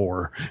 It'd be an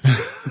or.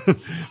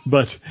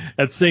 But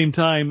at the same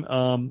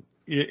time,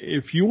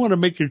 if you want to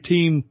make your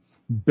team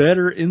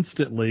better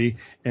instantly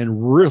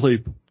and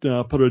really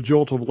put a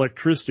jolt of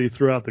electricity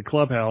throughout the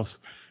clubhouse,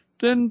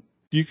 then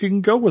you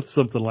can go with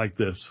something like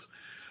this.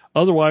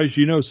 Otherwise,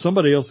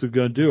 somebody else is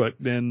going to do it.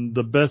 And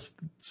the best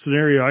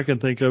scenario I can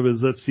think of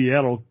is that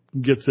Seattle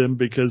gets him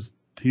because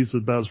he's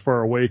about as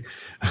far away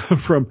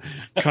from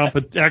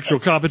actual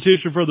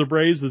competition for the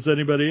Braves as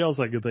anybody else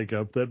I could think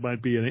of that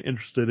might be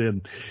interested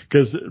in.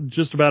 Because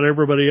just about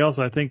everybody else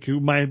I think who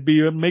might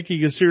be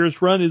making a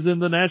serious run is in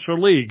the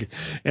National League.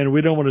 And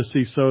we don't want to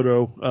see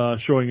Soto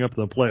showing up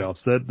in the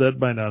playoffs. That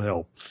might not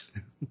help.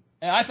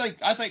 And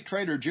I think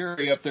Trader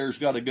Jerry up there's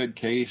got a good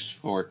case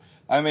for it.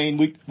 I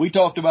mean, we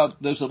talked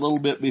about this a little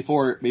bit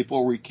before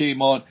we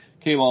came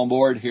on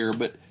board here,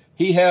 but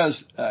he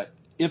has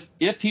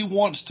if he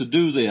wants to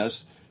do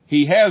this,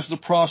 he has the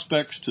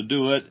prospects to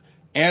do it,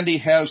 and he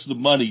has the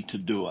money to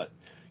do it.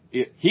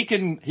 He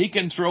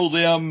can throw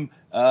them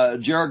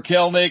Jared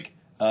Kelenic,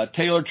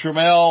 Taylor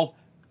Trammell,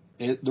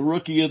 the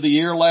Rookie of the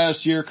Year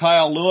last year,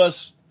 Kyle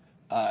Lewis.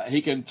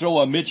 He can throw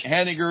a Mitch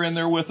Haniger in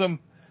there with him.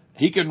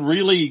 He can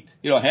really,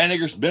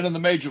 Haniger's been in the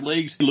major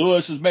leagues.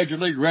 Lewis is major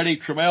league ready.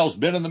 Trammell's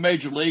been in the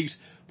major leagues.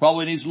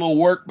 Probably needs a little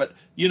work, but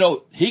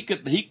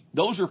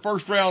those are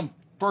first round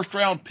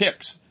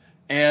picks,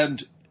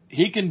 and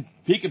he can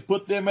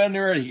put them in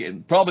there, and he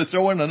can probably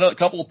throw in a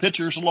couple of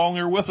pitchers along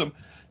there with him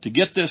to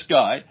get this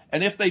guy.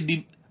 And if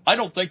I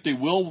don't think they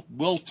will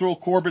throw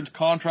Corbin's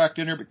contract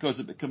in there because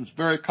it becomes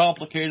very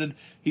complicated.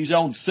 He's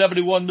owned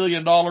 $71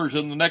 million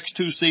in the next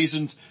 2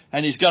 seasons,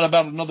 and he's got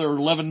about another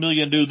 $11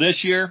 million due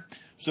this year.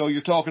 So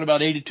you're talking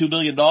about $82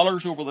 million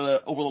over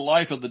the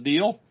life of the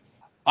deal.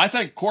 I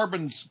think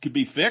Corbin's could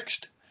be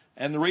fixed.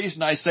 And the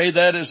reason I say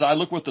that is I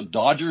look what the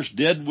Dodgers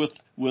did with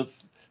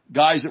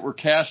guys that were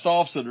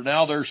cast-offs that are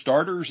now their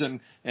starters and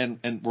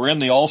were in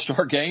the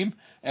All-Star game.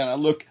 And I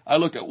look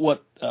at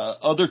what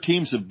other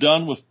teams have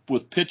done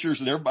with pitchers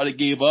that everybody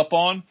gave up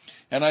on.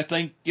 And I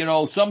think,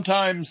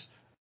 sometimes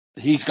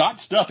he's got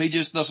stuff. He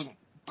just doesn't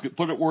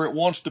put it where it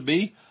wants to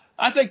be.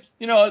 I think,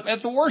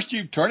 at the worst,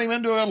 you turn him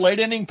into a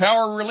late-inning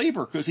power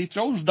reliever because he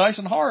throws nice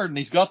and hard and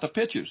he's got the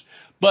pitches.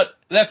 But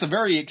that's a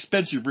very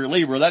expensive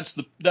reliever. That's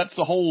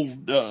the whole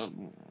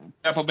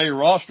Tampa Bay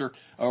roster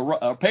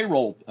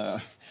payroll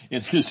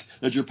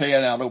that you're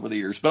paying out over the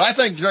years. But I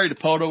think Jerry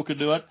Dipoto could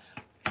do it.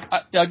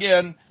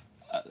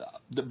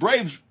 The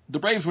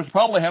Braves would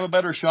probably have a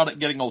better shot at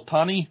getting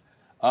Ohtani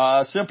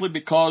simply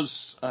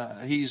because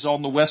he's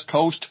on the West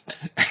Coast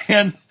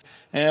and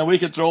we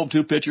could throw him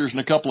 2 pitchers and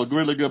a couple of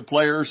really good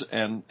players,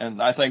 and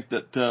I think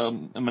that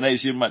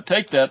Minasian might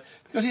take that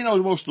because he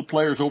knows most of the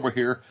players over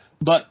here.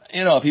 But,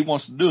 if he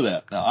wants to do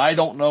that. Now, I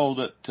don't know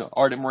that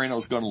Arte Moreno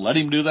is going to let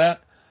him do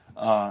that,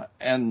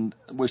 and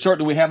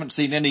we haven't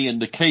seen any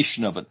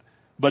indication of it.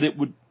 But it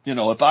would,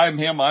 if I'm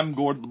him, I'm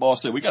going to the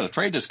boss and say, we got to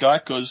trade this guy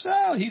because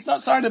he's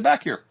not signed it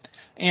back here.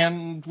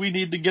 And we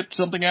need to get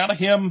something out of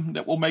him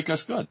that will make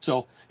us good.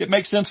 So it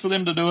makes sense for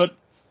them to do it.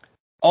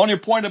 On your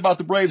point about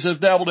the Braves have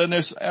dabbled in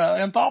this,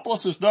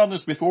 Anthopoulos has done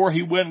this before.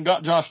 He went and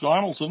got Josh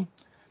Donaldson.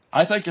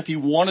 I think if he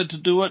wanted to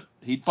do it,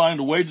 he'd find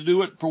a way to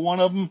do it for one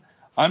of them.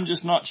 I'm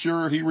just not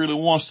sure he really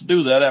wants to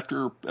do that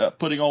after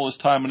putting all his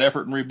time and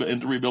effort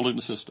into rebuilding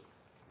the system.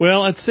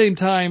 Well, at the same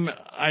time,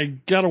 I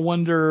got to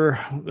wonder,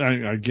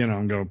 again,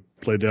 I'm going to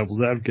play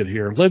devil's advocate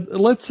here.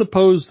 Let's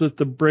suppose that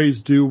the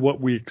Braves do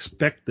what we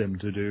expect them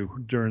to do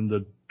during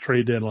the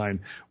trade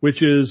deadline,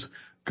 which is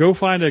go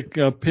find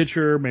a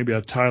pitcher, maybe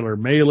a Tyler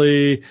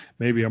Mahle,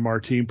 maybe a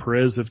Martin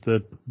Perez if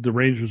the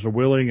Rangers are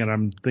willing, and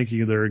I'm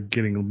thinking they're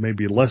getting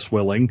maybe less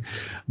willing.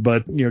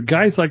 But,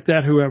 guys like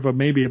that who have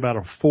maybe about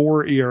a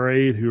 4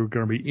 ERA who are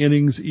going to be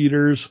innings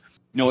eaters,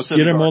 Noah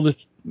Syndergaard,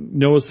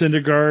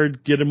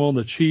 get him on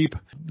the cheap.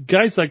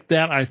 Guys like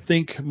that I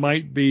think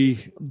might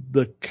be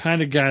the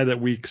kind of guy that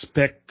we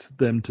expect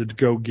them to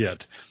go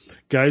get.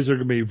 Guys are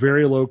going to be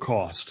very low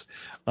cost.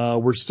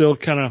 We're still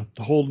kind of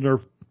holding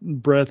our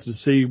breath to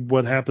see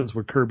what happens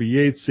with Kirby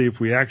Yates, see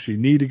if we actually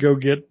need to go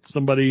get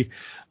somebody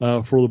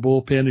for the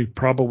bullpen. We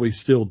probably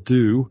still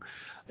do.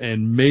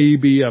 And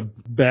maybe a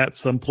bat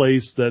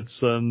someplace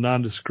that's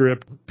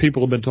nondescript.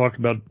 People have been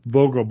talking about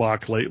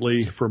Vogelbach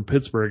lately from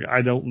Pittsburgh.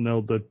 I don't know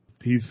that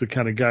he's the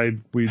kind of guy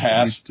we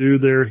do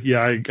there. Yeah,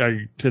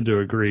 I tend to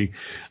agree.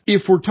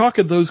 If we're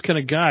talking those kind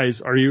of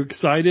guys, are you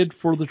excited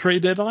for the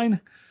trade deadline?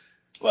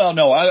 Well,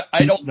 no,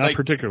 I don't. Not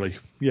particularly.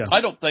 Yeah,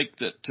 I don't think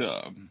that.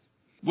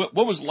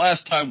 When was the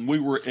last time we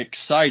were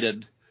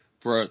excited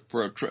for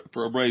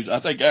a Braves?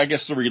 I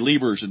guess the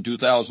relievers in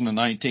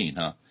 2019,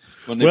 huh?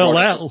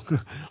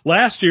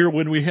 Last year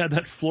when we had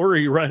that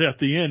flurry right at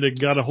the end and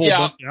got a whole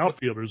bunch of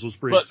outfielders was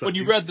pretty exciting. But when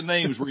you read the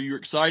names, were you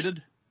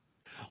excited?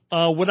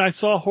 When I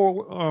saw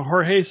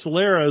Jorge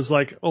Soler, I was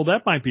like, oh,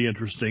 that might be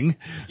interesting.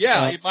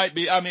 Yeah, it might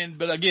be. I mean,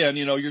 but again,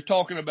 you're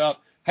talking about,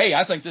 hey,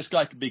 I think this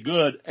guy could be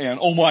good, and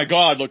oh my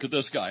God, look at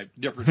this guy.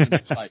 Difference in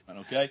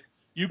excitement, okay?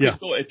 You could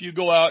go, if you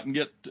go out and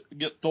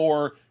get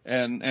Thor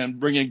and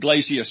bring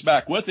Iglesias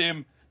back with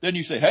him, then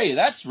you say, hey,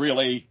 that's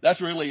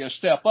really a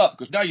step up,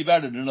 because now you've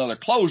added another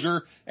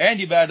closer and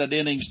you've added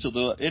innings to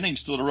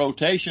the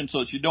rotation, so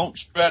that you don't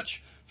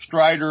stretch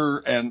Strider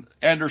and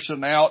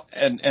Anderson out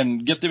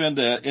and get them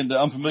into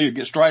unfamiliar,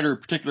 get Strider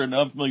particularly into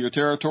unfamiliar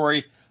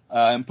territory,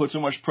 and put so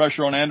much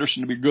pressure on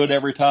Anderson to be good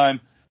every time.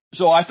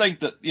 So I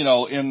think that,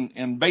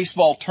 in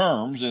baseball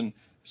terms, in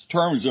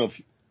terms of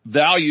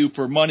value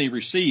for money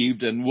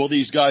received, and will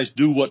these guys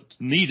do what's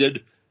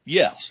needed?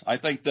 Yes, I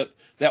think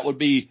that would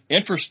be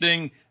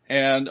interesting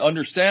and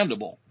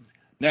understandable.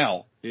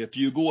 Now, if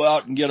you go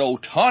out and get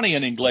Ohtani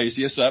and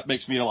Iglesias, that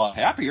makes me a lot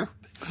happier.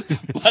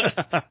 But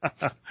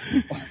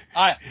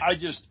I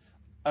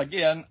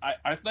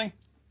think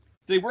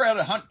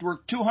we're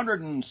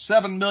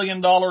 $207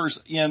 million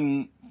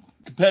in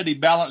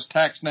competitive balance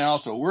tax now,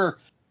 so we're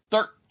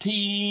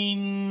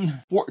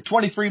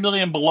 23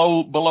 million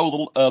below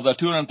the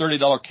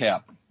 $230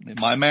 cap.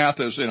 My math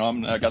is,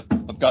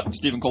 I've got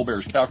Stephen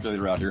Colbert's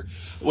calculator out here.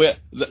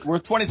 We're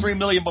 23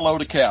 million below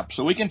the cap,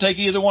 so we can take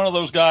either one of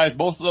those guys,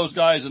 both of those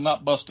guys, and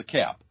not bust the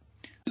cap.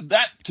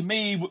 That to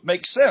me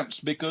makes sense,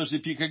 because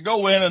if you could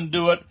go in and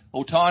do it,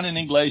 Ohtani and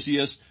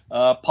Iglesias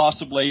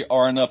possibly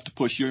are enough to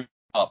push you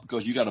up,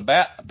 because you got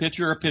a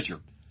pitcher.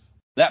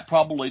 That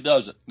probably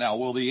does it. Now,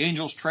 will the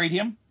Angels trade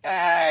him?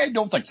 I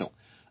don't think so.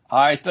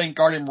 I think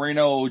Artie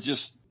Moreno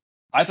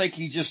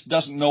he just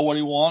doesn't know what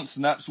he wants,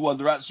 and that's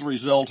the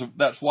result of,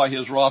 that's why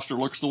his roster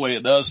looks the way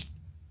it does.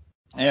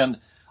 And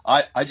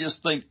I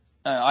just think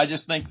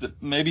that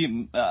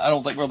maybe, I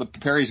don't think whether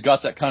Perry's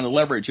got that kind of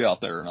leverage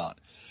out there or not.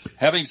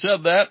 Having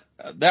said that,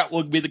 that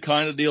would be the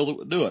kind of deal that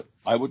would do it.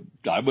 I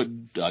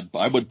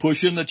would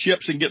push in the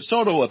chips and get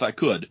Soto if I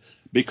could,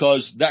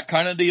 because that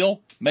kind of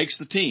deal makes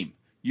the team.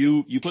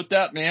 You put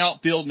that in the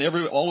outfield,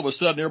 and all of a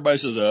sudden everybody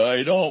says,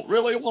 I don't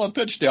really want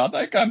to pitch down.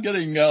 I think I'm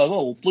getting a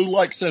little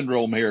flu-like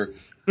syndrome here.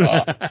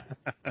 But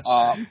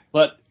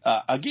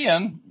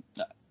again,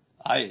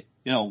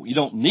 you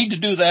don't need to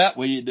do that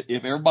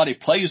if everybody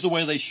plays the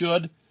way they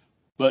should.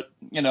 But,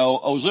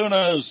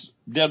 Ozuna is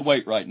dead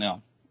weight right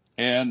now.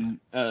 And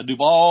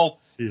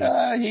Duvall,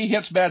 he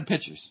hits bad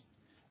pitches.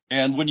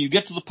 And when you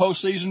get to the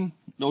postseason,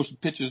 those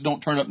pitches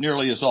don't turn up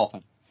nearly as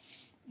often.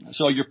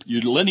 So you're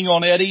leaning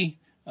on Eddie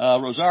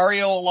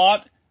Rosario a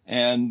lot,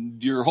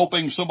 and you're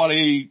hoping you can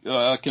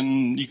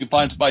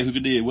find somebody who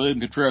can DH. William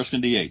Contreras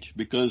can DH,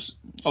 because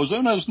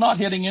Ozuna is not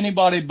hitting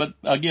anybody but,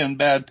 again,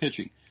 bad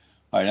pitching.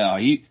 Right now,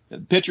 the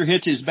pitcher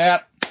hits his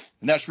bat,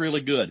 and that's really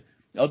good.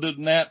 Other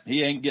than that,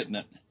 he ain't getting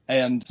it.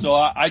 And so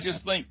I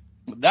just think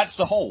that's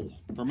the hole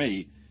for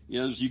me,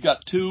 is you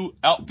got two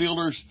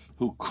outfielders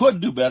who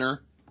could do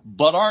better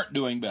but aren't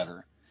doing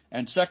better.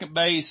 And second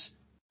base,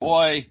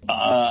 boy,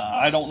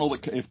 I don't know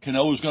if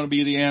Cano is going to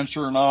be the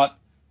answer or not.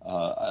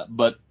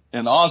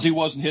 And Ozzie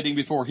wasn't hitting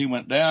before he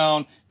went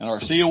down, and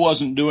Arcia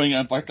wasn't doing it.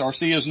 In fact,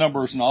 Arcia's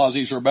numbers and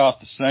Ozzie's are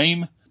about the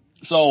same.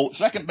 So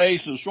second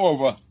base is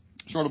sort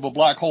of a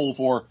black hole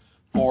for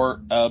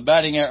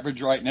batting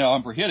average right now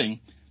and for hitting.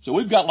 So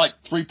we've got like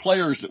three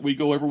players that we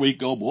go every week,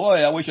 boy,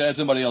 I wish I had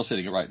somebody else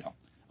hitting it right now.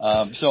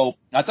 So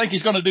I think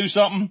he's going to do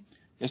something.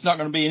 It's not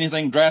going to be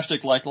anything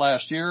drastic like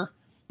last year.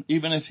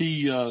 Even if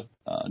he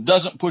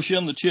doesn't push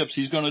in the chips,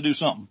 he's going to do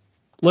something.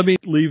 Let me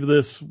leave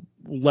this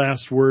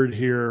last word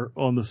here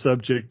on the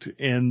subject,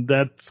 and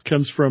that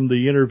comes from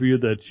the interview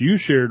that you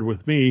shared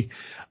with me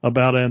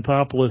about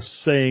Anthopoulos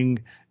saying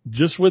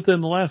just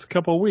within the last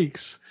couple of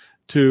weeks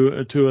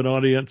to an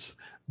audience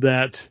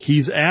that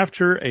he's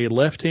after a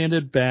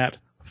left-handed bat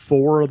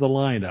for the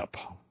lineup.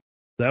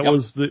 That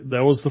was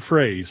the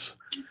phrase.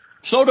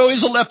 Soto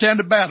is a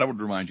left-handed bat, I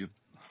would remind you.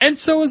 And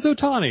so is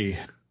Ohtani.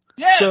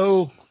 Yes.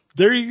 So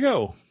there you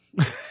go.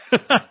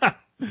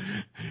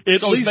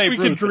 At least we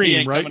can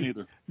dream, right?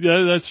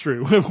 Yeah, that's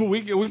true.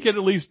 We can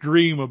at least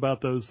dream about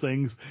those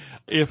things.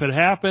 If it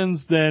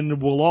happens, then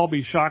we'll all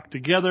be shocked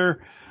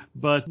together.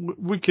 But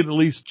we can at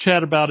least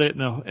chat about it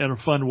in a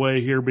fun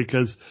way here,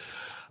 because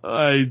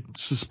I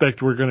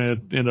suspect we're going to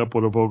end up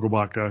with a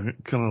Vogelbach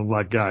kind of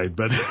like guy,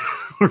 but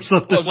or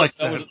something like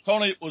that.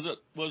 Was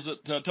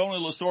it Tony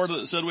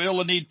Lasorda that said we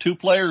only need two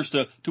players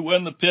to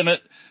win the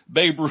pennant?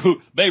 Babe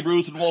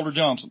Ruth and Walter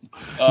Johnson.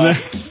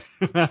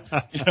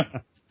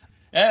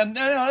 And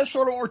that's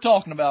sort of what we're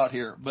talking about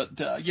here. But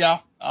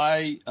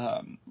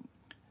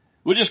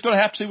we're just going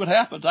to have to see what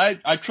happens.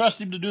 I trust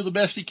him to do the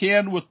best he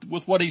can with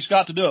what he's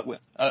got to do it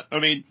with.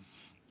 I've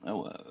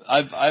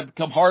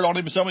come hard on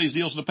him in some of these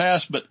deals in the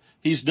past, but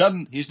he's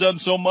done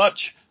so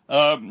much.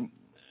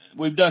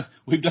 We've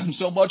done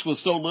so much with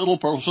so little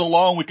for so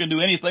long. We can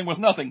do anything with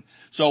nothing.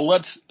 So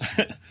let's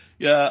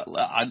give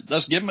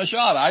him a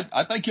shot.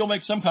 I think he'll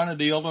make some kind of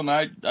deal, and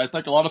I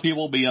think a lot of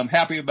people will be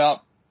unhappy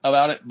about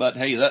it. But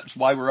hey, that's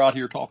why we're out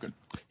here talking.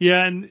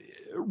 Yeah, and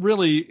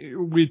really,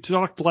 we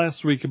talked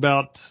last week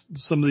about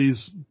some of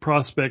these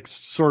prospects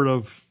sort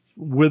of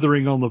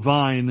withering on the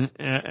vine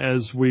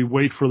as we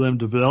wait for them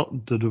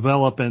to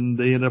develop, and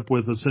they end up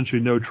with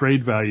essentially no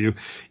trade value.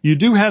 You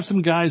do have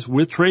some guys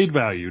with trade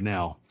value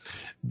now.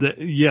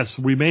 Yes,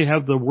 we may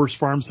have the worst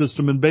farm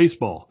system in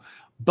baseball,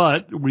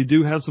 But we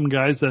do have some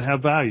guys that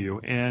have value.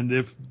 And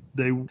if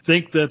they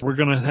think that we're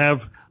going to have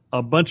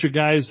a bunch of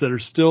guys that are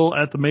still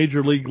at the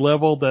major league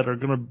level that are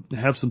going to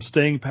have some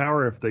staying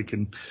power, if they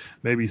can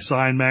maybe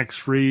sign Max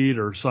Fried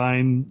or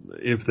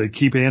if they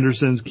keep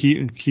Anderson,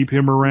 keep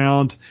him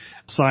around,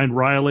 sign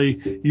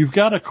Riley, you've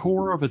got a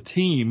core of a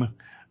team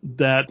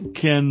that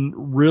can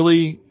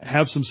really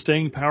have some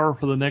staying power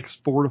for the next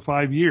 4 to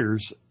 5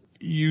 years.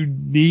 You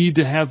need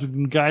to have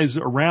guys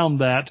around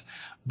that,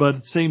 but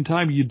at the same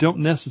time, you don't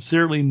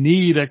necessarily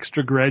need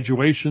extra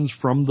graduations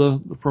from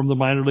the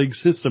minor league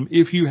system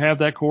if you have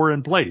that core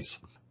in place.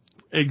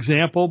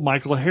 Example,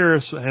 Michael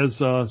Harris has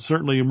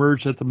certainly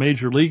emerged at the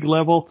major league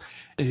level.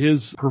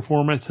 His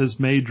performance has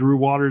made Drew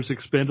Waters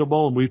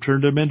expendable, and we've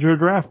turned him into a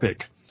draft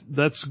pick.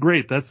 That's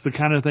great. That's the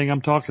kind of thing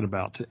I'm talking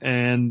about.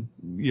 And,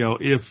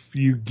 if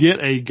you get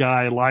a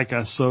guy like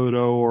a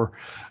Soto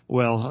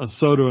a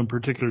Soto in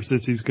particular,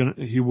 since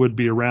he would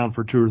be around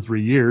for 2 or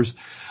 3 years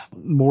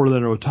more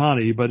than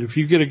Ohtani. But if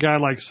you get a guy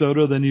like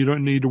Soto, then you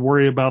don't need to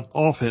worry about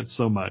offense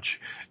so much.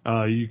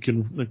 You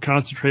can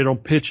concentrate on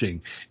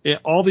pitching.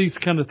 All these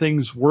kind of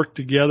things work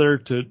together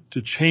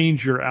to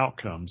change your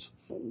outcomes.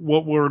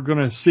 What we're going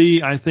to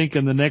see, I think,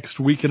 in the next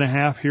week and a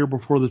half here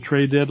before the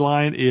trade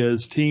deadline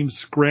is teams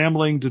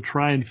scrambling to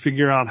try and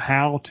figure out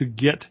how to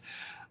get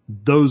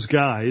those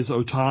guys,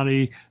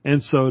 Ohtani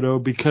and Soto,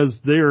 because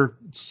they're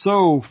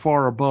so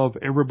far above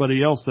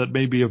everybody else that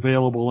may be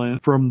available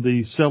from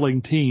the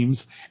selling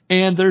teams,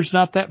 and there's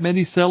not that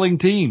many selling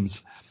teams.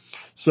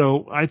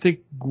 So I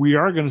think we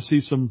are going to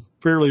see some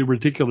fairly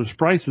ridiculous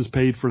prices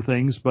paid for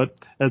things, but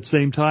at the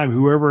same time,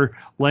 whoever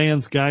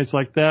lands guys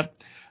like that,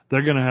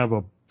 they're going to have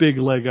a big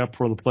leg up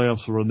for the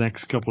playoffs for the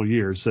next couple of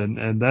years,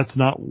 and that's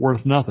not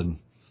worth nothing.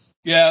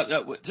 Yeah,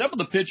 some of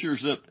the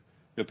pitchers that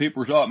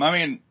people were talking, I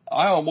mean,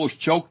 I almost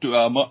choked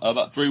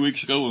about 3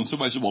 weeks ago when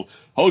somebody said, well,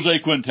 Jose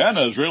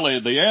Quintana is really,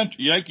 the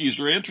Yankees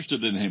are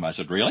interested in him. I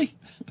said, really?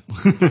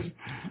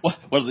 What,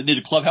 do they need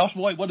a clubhouse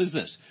boy? What is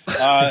this?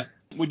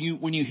 When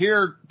you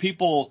hear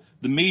people,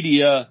 the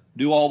media,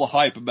 do all the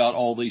hype about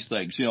all these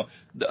things,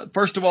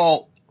 first of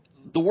all,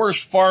 the worst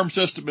farm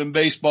system in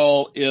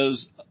baseball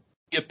is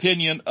the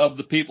opinion of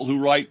the people who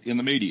write in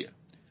the media.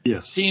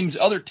 Yes.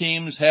 Other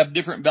teams have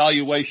different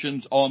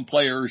valuations on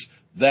players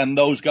than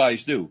those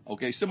guys do.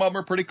 Okay, some of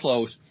them are pretty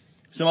close,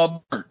 some of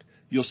them aren't.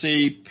 You'll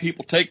see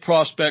people take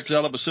prospects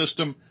out of a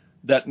system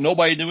that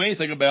nobody knew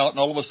anything about, and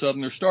all of a sudden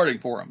they're starting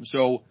for them.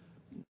 So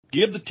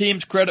give the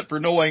teams credit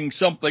for knowing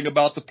something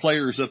about the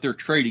players that they're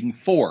trading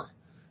for.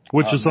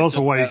 Which is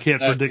also why you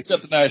can't predict.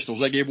 Except the Nationals.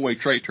 They gave away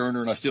Trey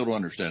Turner, and I still don't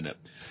understand it.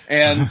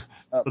 And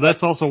but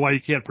that's also why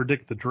you can't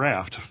predict the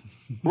draft.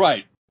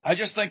 Right. I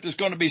just think there's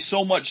going to be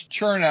so much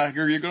churn out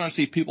here. You're going to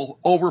see people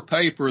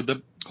overpay for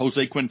the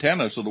Jose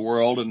Quintanas of the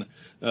world and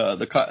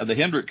the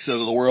Hendricks of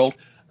the world.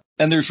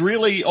 And there's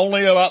really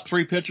only about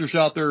 3 pitchers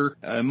out there.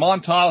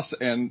 Montas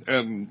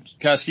and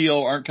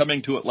Castillo aren't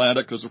coming to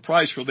Atlanta because the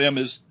price for them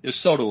is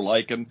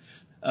Soto-like. And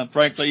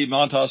frankly,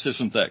 Montas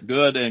isn't that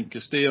good, and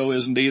Castillo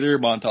isn't either.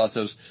 Montas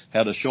has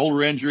had a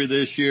shoulder injury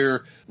this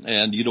year,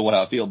 and you know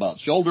how I feel about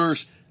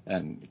shoulders.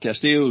 And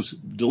Castillo's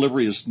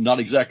delivery is not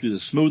exactly the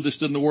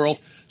smoothest in the world.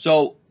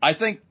 So I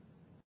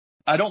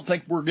don't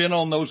think we're in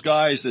on those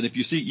guys. And if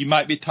you see, you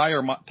might be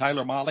Tyler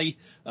Mahle.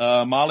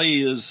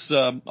 Mahle is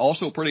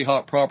also pretty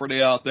hot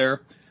property out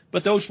there.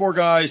 But those 4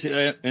 guys,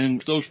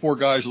 and those 4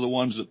 guys are the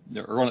ones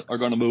that are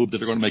going to move,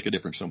 that are going to make a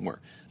difference somewhere.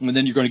 And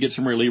then you're going to get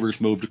some relievers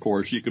moved, of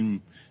course. You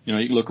can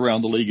look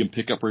around the league and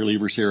pick up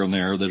relievers here and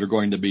there that are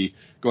going to be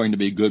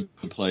good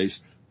plays.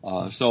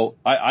 So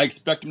I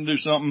expect them to do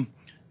something,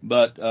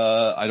 but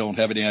I don't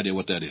have any idea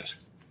what that is.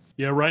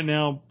 Yeah, right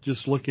now,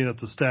 just looking at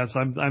the stats,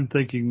 I'm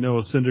thinking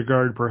Noah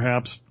Syndergaard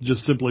perhaps,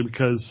 just simply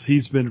because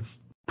he's been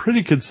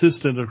pretty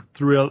consistent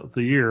throughout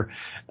the year.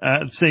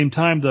 At the same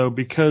time, though,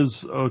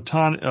 because of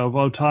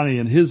Ohtani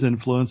and his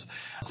influence,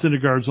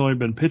 Syndergaard's only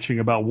been pitching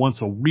about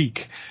once a week,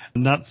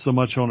 not so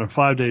much on a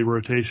 5-day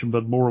rotation,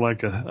 but more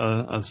like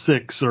a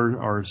 6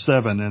 or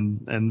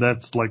 7, and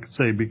that's like I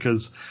say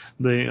because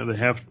they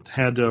have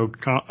had to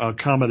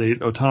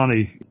accommodate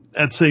Ohtani.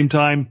 At the same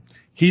time,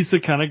 he's the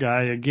kind of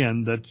guy,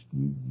 again, that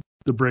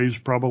the Braves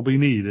probably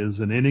need, is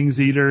an innings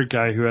eater,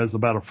 guy who has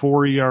about a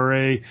 4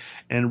 ERA,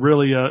 and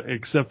really,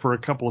 except for a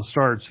couple of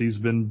starts, he's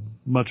been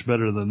much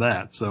better than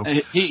that. So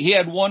he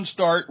had one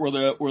start where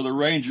the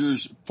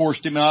Rangers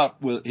forced him out.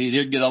 He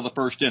didn't get out of the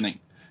first inning.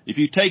 If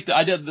you take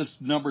I did this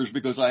numbers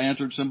because I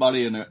answered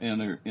somebody in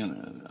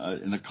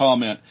a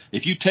comment.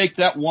 If you take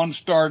that one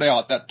start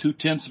out, that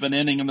 2/10 of an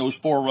inning and those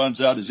 4 runs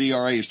out, his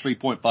ERA is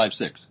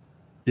 3.56.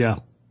 Yeah.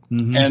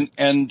 Mm-hmm.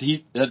 And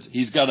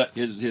he's got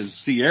his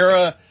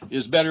Sierra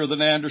is better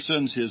than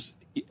Anderson's. His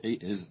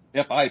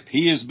FIP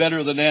is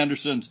better than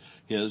Anderson's.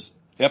 His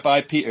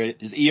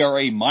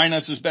ERA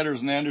minus is better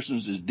than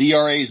Anderson's. His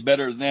DRA is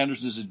better than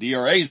Anderson's. His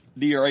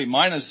DRA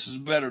minus is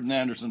better than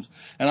Anderson's.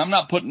 And I'm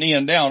not putting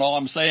Ian down. All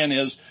I'm saying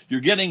is you're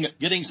getting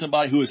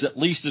somebody who is at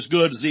least as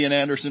good as Ian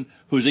Anderson,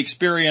 who's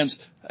experienced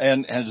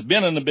and has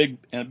been in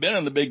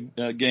the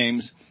big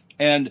games.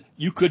 And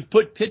you could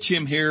pitch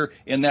him here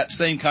in that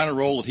same kind of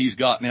role that he's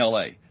got in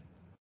L.A.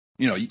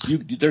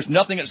 There's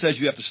nothing that says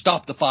you have to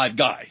stop the 5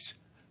 guys.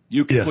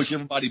 You can push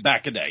everybody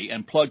back a day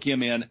and plug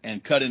him in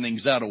and cut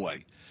innings that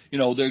way.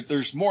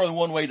 There's more than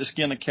one way to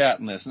skin a cat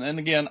in this. And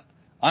again,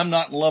 I'm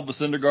not in love with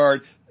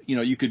Syndergaard.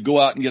 You could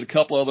go out and get a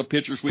couple other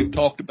pitchers we've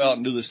talked about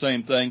and do the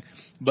same thing.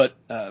 But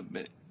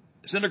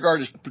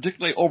Syndergaard is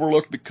particularly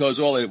overlooked because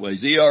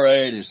his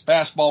ERA and his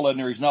fastball in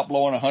there, he's not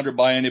blowing 100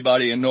 by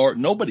anybody, and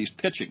nobody's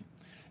pitching.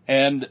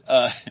 And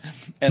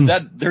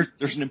that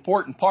there's an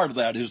important part of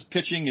that is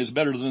pitching is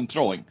better than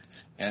throwing.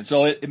 And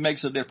so it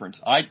makes a difference.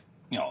 I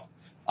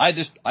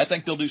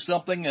think they'll do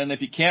something, and if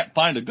he can't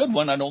find a good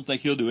one, I don't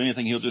think he'll do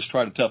anything. He'll just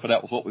try to tough it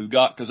out with what we've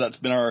got, because that's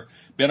been our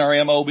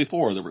MO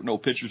before. There were no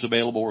pitchers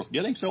available worth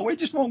getting, so we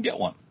just won't get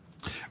one.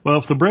 Well,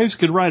 if the Braves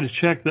could write a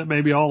check, that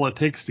may be all it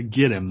takes to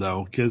get him,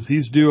 though, because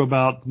he's due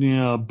about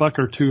 $1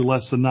 or $2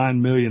 less than $9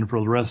 million for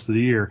the rest of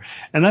the year,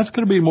 and that's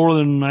going to be more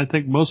than I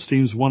think most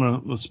teams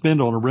want to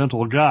spend on a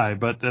rental guy.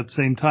 But at the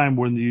same time,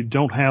 when you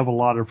don't have a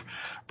lot of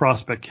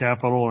prospect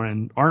capital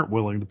and aren't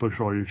willing to push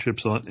all your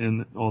chips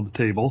on the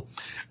table,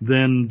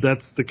 then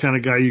that's the kind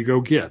of guy you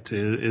go get.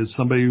 Is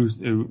somebody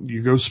who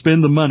you go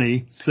spend the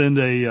money, send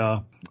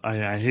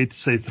I hate to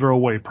say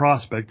throwaway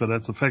prospect, but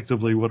that's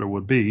effectively what it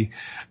would be.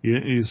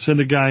 You send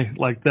a guy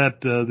like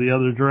that the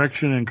other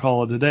direction and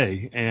call it a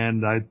day.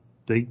 And I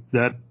think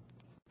that,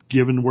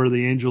 given where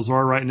the Angels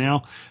are right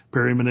now,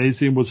 Perry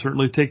Minasian would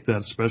certainly take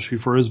that, especially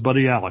for his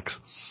buddy Alex.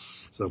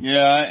 So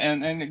yeah,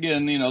 and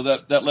again,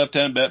 that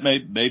left-hand bet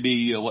may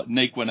be what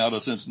Nate went out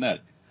of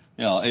Cincinnati.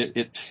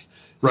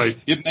 Right.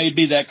 It may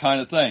be that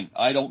kind of thing.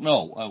 I don't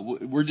know.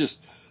 We're just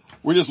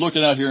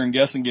looking out here and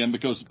guessing again,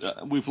 because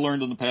we've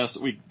learned in the past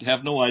that we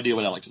have no idea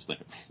what Alex is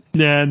thinking.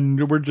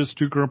 And we're just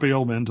two grumpy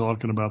old men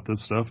talking about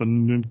this stuff,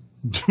 and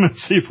let's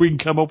see if we can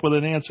come up with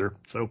an answer.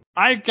 So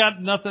I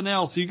got nothing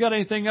else. You got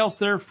anything else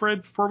there,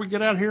 Fred, before we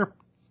get out here?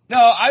 No,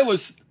 I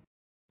was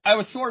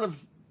sort of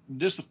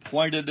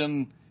disappointed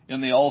in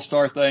the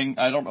All-Star thing.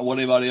 I don't know what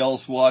anybody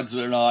else was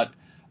or not,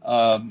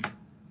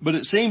 but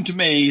it seemed to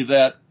me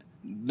that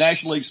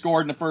National League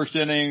scored in the first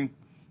inning,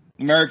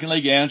 American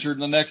League answered in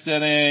the next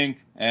inning,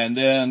 and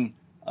then,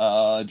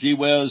 gee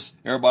whiz,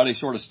 everybody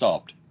sort of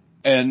stopped.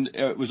 And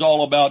it was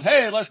all about,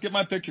 hey, let's get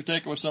my picture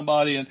taken with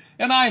somebody.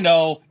 And I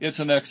know it's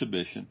an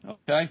exhibition,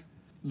 okay?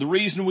 The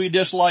reason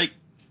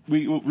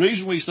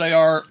we say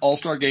our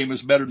All-Star game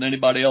is better than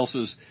anybody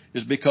else's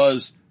is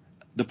because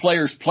the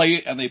players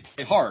play, and they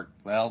play hard.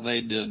 Well,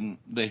 they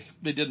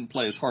didn't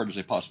play as hard as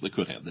they possibly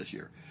could have this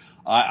year.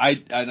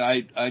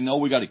 I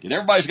know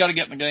everybody's got to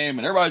get in the game,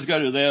 and everybody's got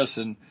to do this,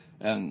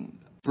 and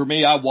for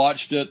me, I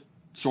watched it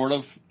sort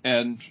of,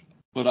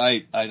 but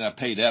I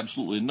paid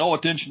absolutely no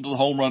attention to the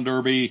home run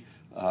derby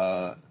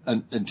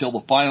until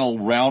the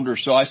final round or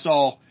so.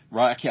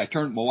 My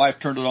wife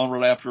turned it on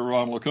right after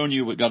Ronald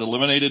Acuna got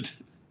eliminated.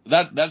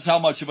 That's how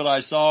much of it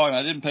I saw, and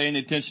I didn't pay any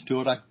attention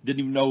to it. I didn't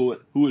even know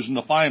who was in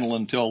the final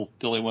until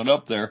they went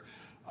up there.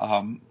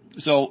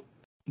 So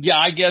yeah,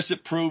 I guess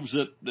it proves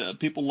that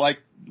people like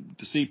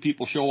to see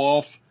people show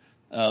off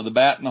the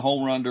bat in the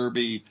home run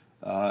derby.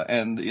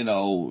 And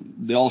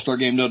the All-Star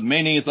game doesn't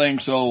mean anything,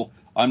 so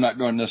I'm not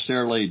going to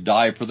necessarily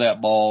die for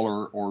that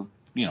ball or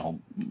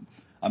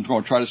I'm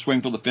going to try to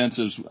swing for the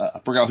fences. I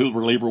forgot who the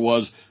reliever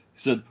was.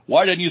 He said,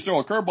 "Why didn't you throw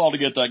a curveball to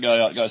get that guy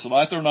out?" The guy said,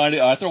 "I throw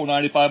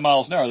 95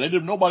 miles an hour.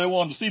 Nobody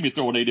wanted to see me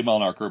throw an 80 mile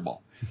an hour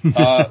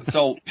curveball."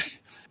 So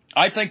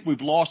I think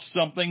we've lost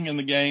something in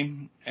the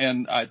game,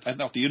 and I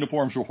thought the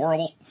uniforms were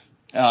horrible.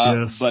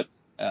 Yes. But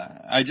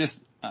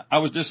I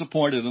was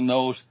disappointed in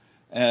those.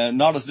 And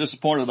not as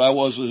disappointed I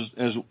was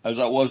as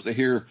I was to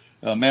hear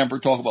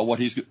Manfred talk about what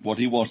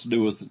he wants to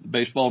do with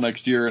baseball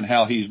next year and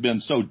how he's been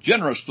so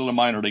generous to the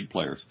minor league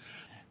players.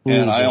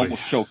 And I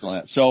almost choked on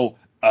that. So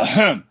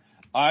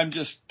I'm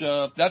just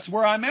that's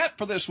where I'm at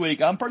for this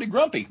week. I'm pretty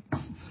grumpy.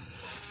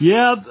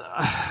 Yeah,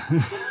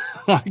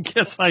 I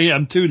guess I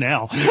am too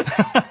now.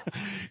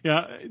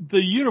 Yeah,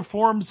 the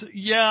uniforms,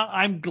 yeah,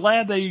 I'm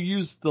glad they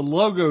used the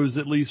logos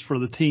at least for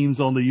the teams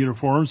on the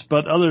uniforms.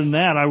 But other than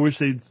that, I wish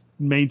they'd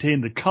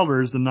maintained the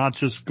colors and not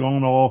just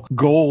gone all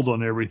gold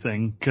on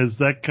everything, because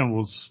that kind of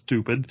was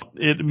stupid.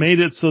 It made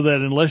it so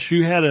that unless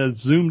you had a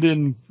zoomed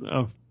in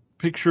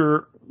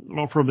picture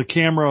from the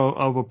camera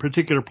of a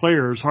particular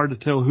player, it's hard to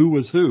tell who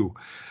was who.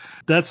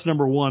 That's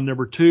number one.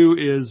 Number two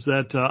is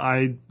that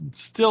I'm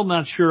still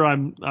not sure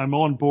I'm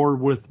on board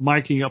with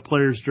miking up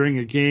players during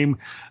a game.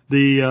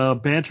 The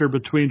banter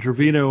between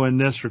Trevino and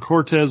Nestor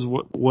Cortez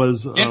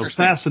was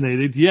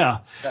fascinating. Yeah.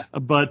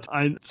 But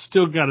I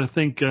still got to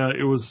think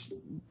it was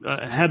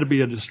had to be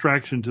a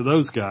distraction to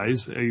those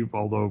guys,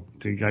 although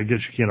I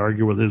guess you can't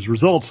argue with his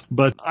results.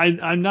 But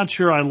I'm not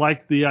sure I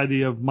like the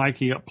idea of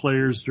miking up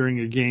players during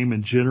a game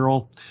in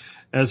general.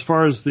 As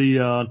far as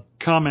the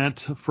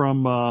comment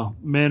from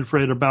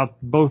Manfred about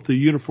both the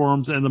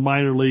uniforms and the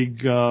minor league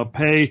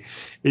pay,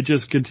 it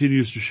just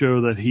continues to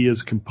show that he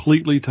is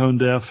completely tone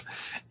deaf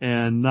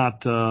and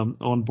not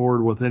on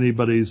board with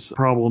anybody's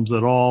problems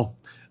at all.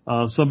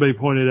 Somebody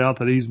pointed out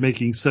that he's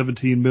making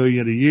 $17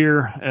 million a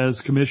year as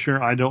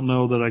commissioner. I don't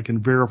know that I can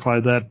verify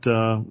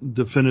that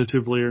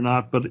definitively or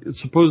not, but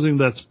supposing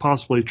that's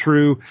possibly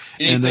true.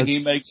 Anything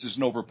he makes is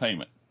an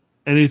overpayment.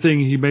 Anything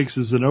he makes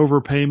is an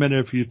overpayment.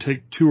 If you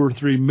take $2 or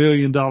 $3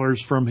 million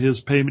from his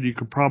payment, you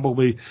could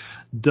probably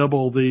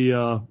double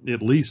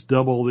at least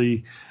double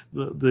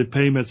the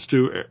payments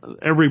to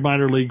every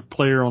minor league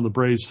player on the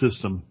Braves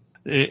system.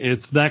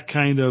 It's that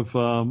kind of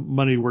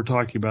money we're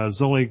talking about.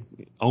 It's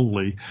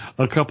only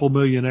a couple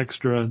million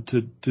extra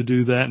to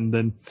do that, and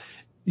then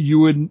you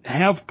would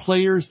have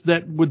players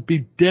that would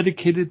be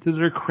dedicated to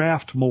their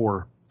craft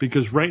more.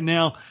 Because right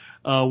now,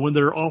 when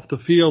they're off the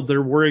field,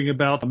 they're worrying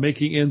about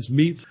making ends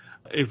meet.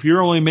 If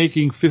you're only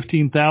making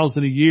 $15,000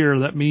 a year,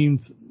 that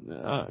means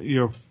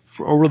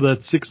for over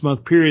that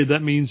 6-month period,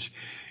 that means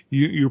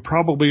you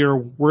probably are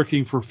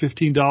working for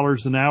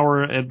 $15 an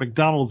hour at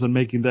McDonald's and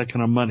making that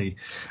kind of money.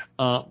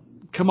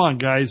 Come on,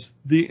 guys.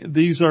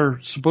 These are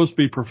supposed to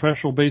be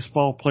professional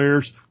baseball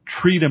players.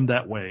 Treat them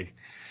that way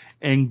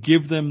and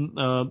give them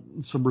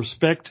some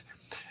respect.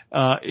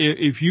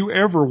 If you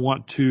ever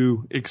want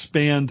to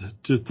expand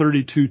to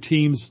 32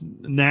 teams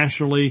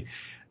nationally,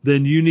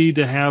 then you need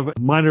to have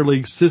minor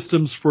league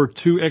systems for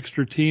 2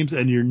 extra teams,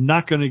 and you're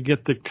not going to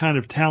get the kind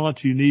of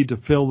talent you need to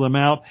fill them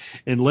out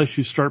unless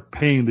you start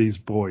paying these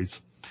boys.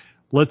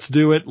 Let's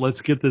do it.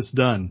 Let's get this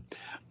done.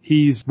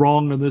 He's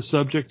wrong on this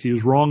subject. He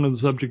was wrong on the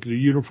subject of the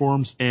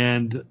uniforms,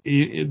 and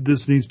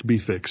this needs to be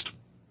fixed.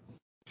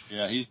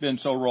 Yeah, he's been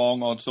so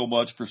wrong on so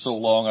much for so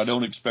long. I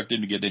don't expect him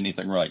to get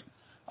anything right.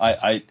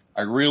 I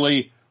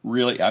really,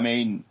 I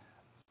mean,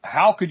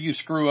 how could you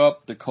screw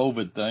up the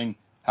COVID thing?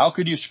 How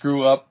could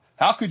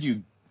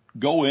you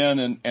go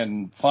in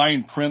and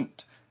fine print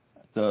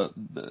the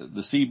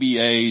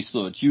CBA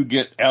so that you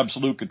get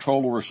absolute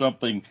control over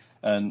something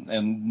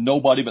and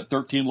nobody but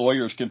 13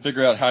 lawyers can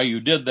figure out how you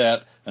did that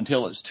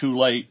until it's too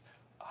late?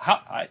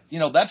 I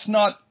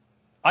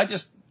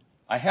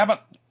haven't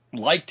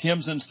liked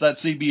him since that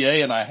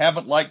CBA, and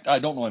I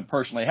don't know him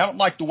personally. I haven't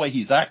liked the way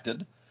he's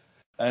acted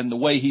and the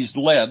way he's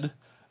led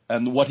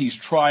and what he's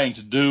trying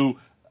to do.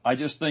 I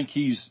just think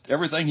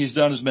everything he's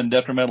done has been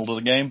detrimental to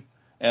the game.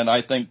 And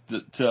I think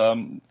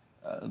that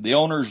the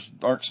owners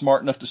aren't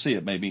smart enough to see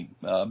it, maybe,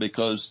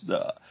 because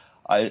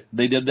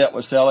they did that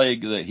with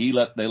Selig.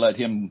 They let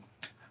him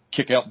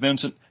kick out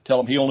Vincent,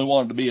 tell him he only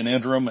wanted to be an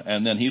interim,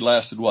 and then he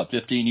lasted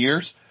 15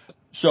 years.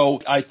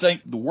 So I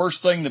think the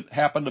worst thing that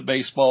happened to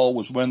baseball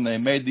was when they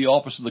made the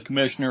office of the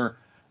commissioner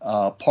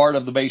part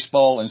of the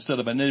baseball instead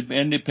of an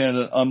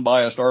independent,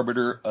 unbiased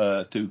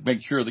arbiter to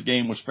make sure the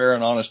game was fair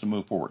and honest and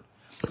move forward.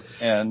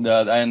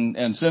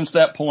 And since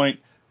that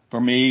point,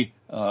 for me,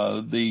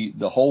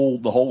 the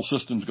whole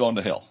system's gone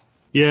to hell.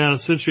 Yeah,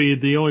 essentially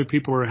the only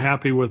people who are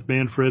happy with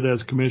Manfred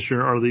as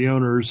commissioner are the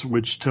owners,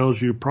 which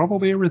tells you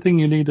probably everything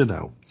you need to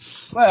know.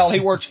 Well, he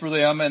works for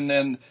them,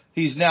 and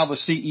he's now the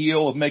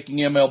CEO of making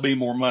MLB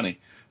more money.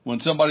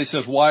 When somebody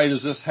says, why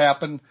does this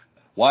happen?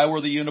 Why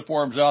were the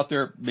uniforms out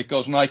there?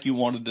 Because Nike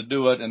wanted to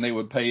do it, and they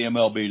would pay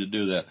MLB to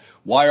do that.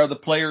 Why are the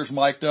players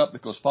mic'd up?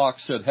 Because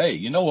Fox said, hey,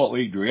 you know what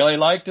we'd really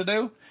like to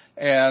do?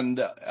 And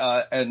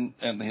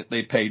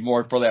they paid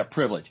more for that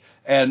privilege.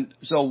 And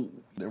so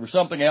there was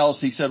something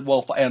else. He said,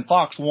 well, and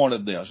Fox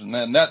wanted this. And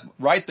then that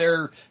right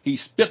there, he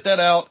spit that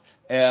out.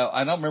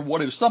 I don't remember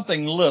what it was,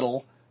 something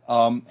little.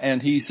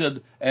 And he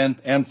said,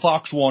 and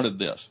Fox wanted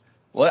this.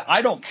 Well,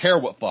 I don't care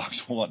what Fox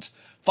wants.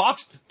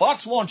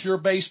 Fox wants your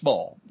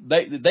baseball.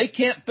 They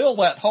can't fill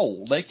that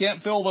hole. They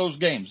can't fill those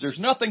games. There's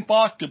nothing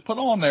Fox could put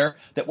on there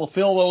that will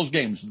fill those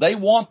games. They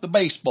want the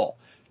baseball.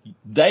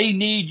 They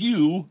need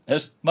you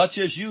as much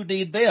as you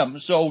need them.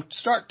 So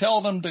start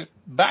telling them to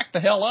back the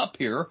hell up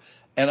here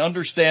and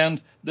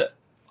understand that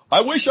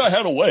I wish I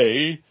had a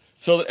way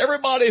so that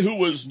everybody who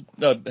was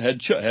had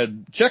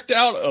checked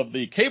out of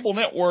the cable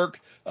network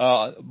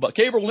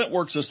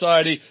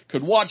society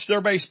could watch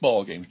their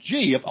baseball games.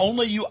 Gee, if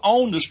only you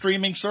owned a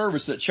streaming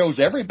service that shows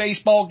every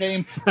baseball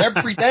game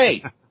every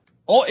day.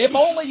 Oh, if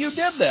only you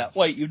did that.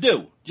 Wait, you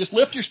do. Just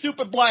lift your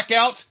stupid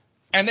blackouts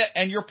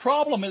and your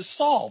problem is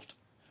solved.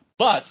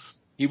 But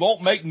he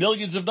won't make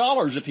millions of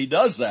dollars if he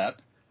does that.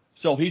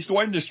 So he's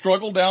going to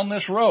struggle down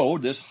this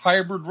road, this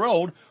hybrid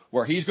road,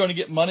 where he's going to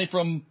get money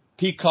from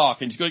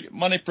Peacock, and he's going to get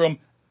money from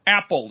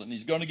Apple, and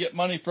he's going to get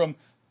money from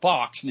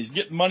Fox, and he's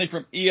getting money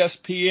from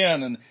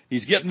ESPN, and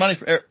he's getting money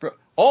from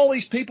all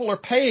these people are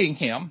paying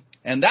him,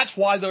 and that's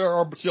why there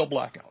are still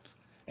blackouts.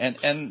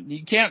 And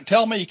you can't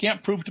tell me, you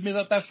can't prove to me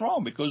that that's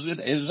wrong, because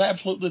it is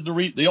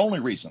absolutely the only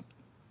reason.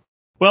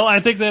 Well,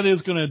 I think that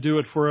is going to do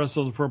it for us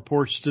on the front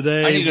porch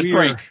today. I need a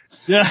drink.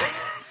 Yeah,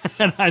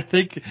 and I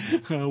think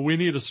we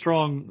need a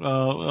strong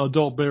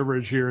adult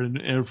beverage here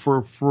and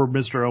for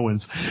Mr.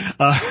 Owens.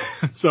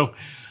 So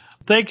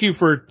thank you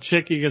for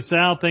checking us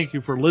out. Thank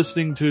you for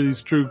listening to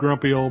these true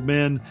grumpy old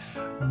men.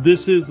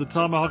 This is the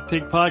Tomahawk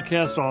Take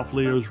podcast off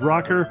Leo's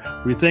Rocker.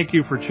 We thank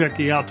you for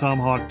checking out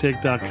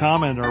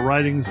TomahawkTake.com and our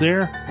writings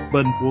there,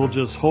 but we'll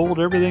just hold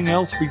everything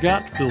else we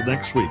got till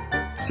next week.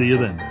 See you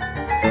then.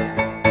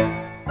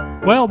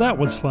 Well, that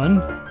was fun.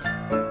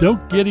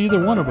 Don't get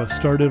either one of us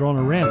started on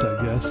a rant,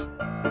 I guess.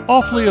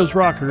 Off Leo's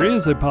Rocker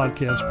is a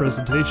podcast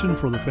presentation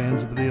for the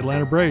fans of the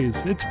Atlanta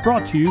Braves. It's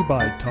brought to you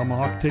by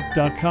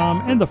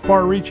TomahawkTake.com and the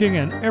far-reaching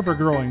and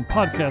ever-growing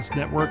podcast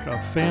network of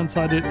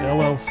Fansided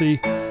LLC,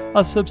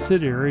 a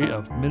subsidiary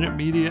of Minute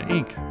Media,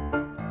 Inc.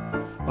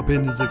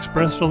 Opinions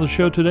expressed on the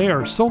show today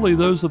are solely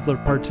those of the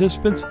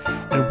participants,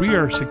 and we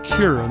are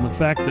secure in the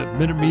fact that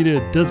Minute Media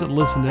doesn't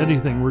listen to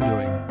anything we're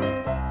doing.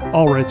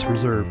 All rights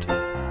reserved.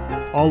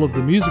 All of the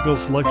musical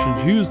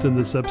selections used in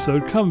this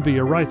episode come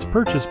via rights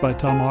purchased by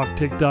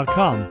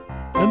TomahawkTake.com,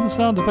 and the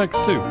sound effects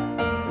too.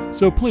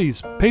 So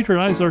please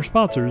patronize our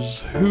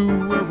sponsors,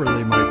 whoever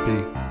they might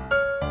be.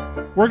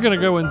 We're going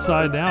to go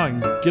inside now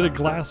and get a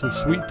glass of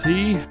sweet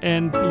tea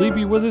and leave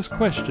you with this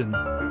question.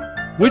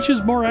 Which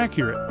is more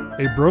accurate,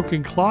 a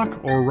broken clock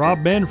or Rob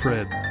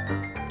Manfred?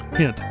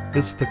 Hint,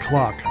 it's the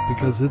clock,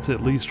 because it's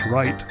at least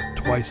right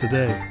twice a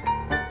day.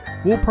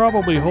 We'll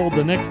probably hold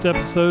the next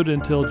episode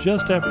until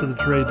just after the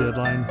trade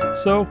deadline,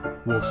 so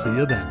we'll see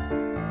you then.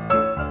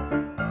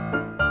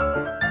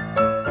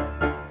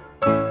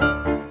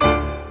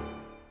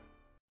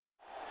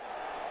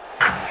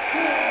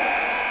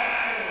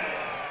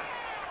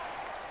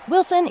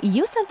 Wilson,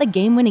 you sent the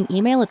game-winning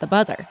email at the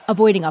buzzer,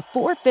 avoiding a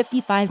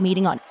 4:55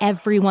 meeting on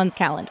everyone's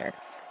calendar.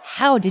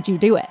 How did you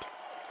do it?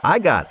 I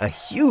got a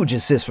huge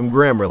assist from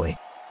Grammarly,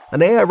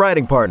 an AI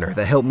writing partner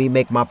that helped me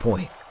make my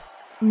point.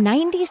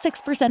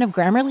 96% of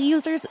Grammarly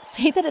users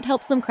say that it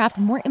helps them craft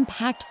more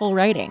impactful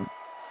writing.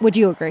 Would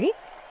you agree?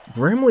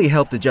 Grammarly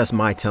helped adjust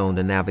my tone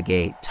to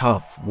navigate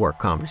tough work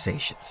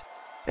conversations.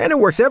 And it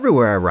works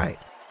everywhere I write,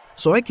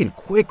 so I can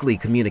quickly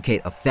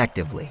communicate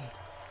effectively.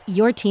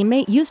 Your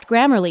teammate used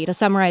Grammarly to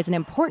summarize an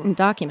important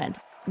document,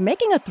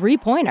 making a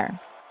 3-pointer.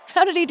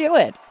 How did he do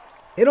it?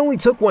 It only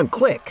took one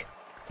click.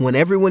 When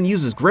everyone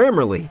uses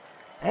Grammarly,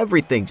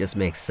 everything just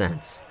makes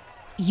sense.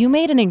 You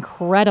made an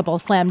incredible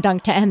slam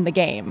dunk to end the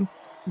game.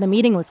 The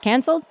meeting was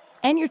canceled,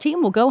 and your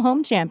team will go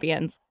home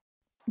champions.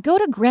 Go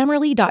to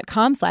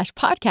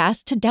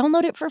Grammarly.com/podcast to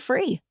download it for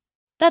free.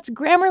 That's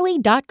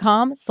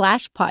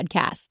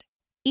Grammarly.com/podcast.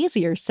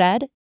 Easier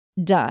said,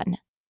 done.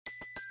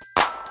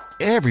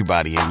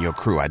 Everybody in your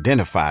crew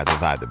identifies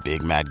as either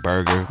Big Mac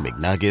Burger,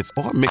 McNuggets,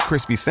 or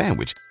McCrispy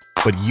Sandwich.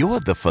 But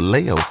you're the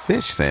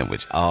Filet-O-Fish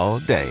Sandwich all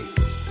day.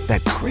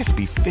 That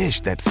crispy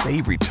fish, that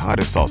savory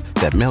tartar sauce,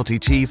 that melty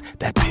cheese,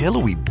 that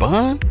pillowy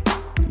bun.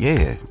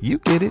 Yeah, you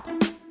get it.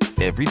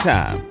 Every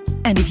time.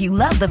 And if you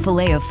love the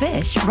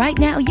Filet-O-Fish, right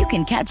now you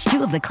can catch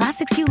two of the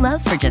classics you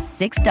love for just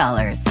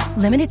 $6.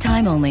 Limited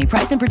time only.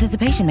 Price and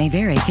participation may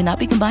vary. Cannot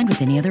be combined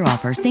with any other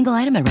offer. Single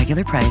item at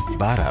regular price.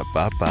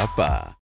 Ba-da-ba-ba-ba.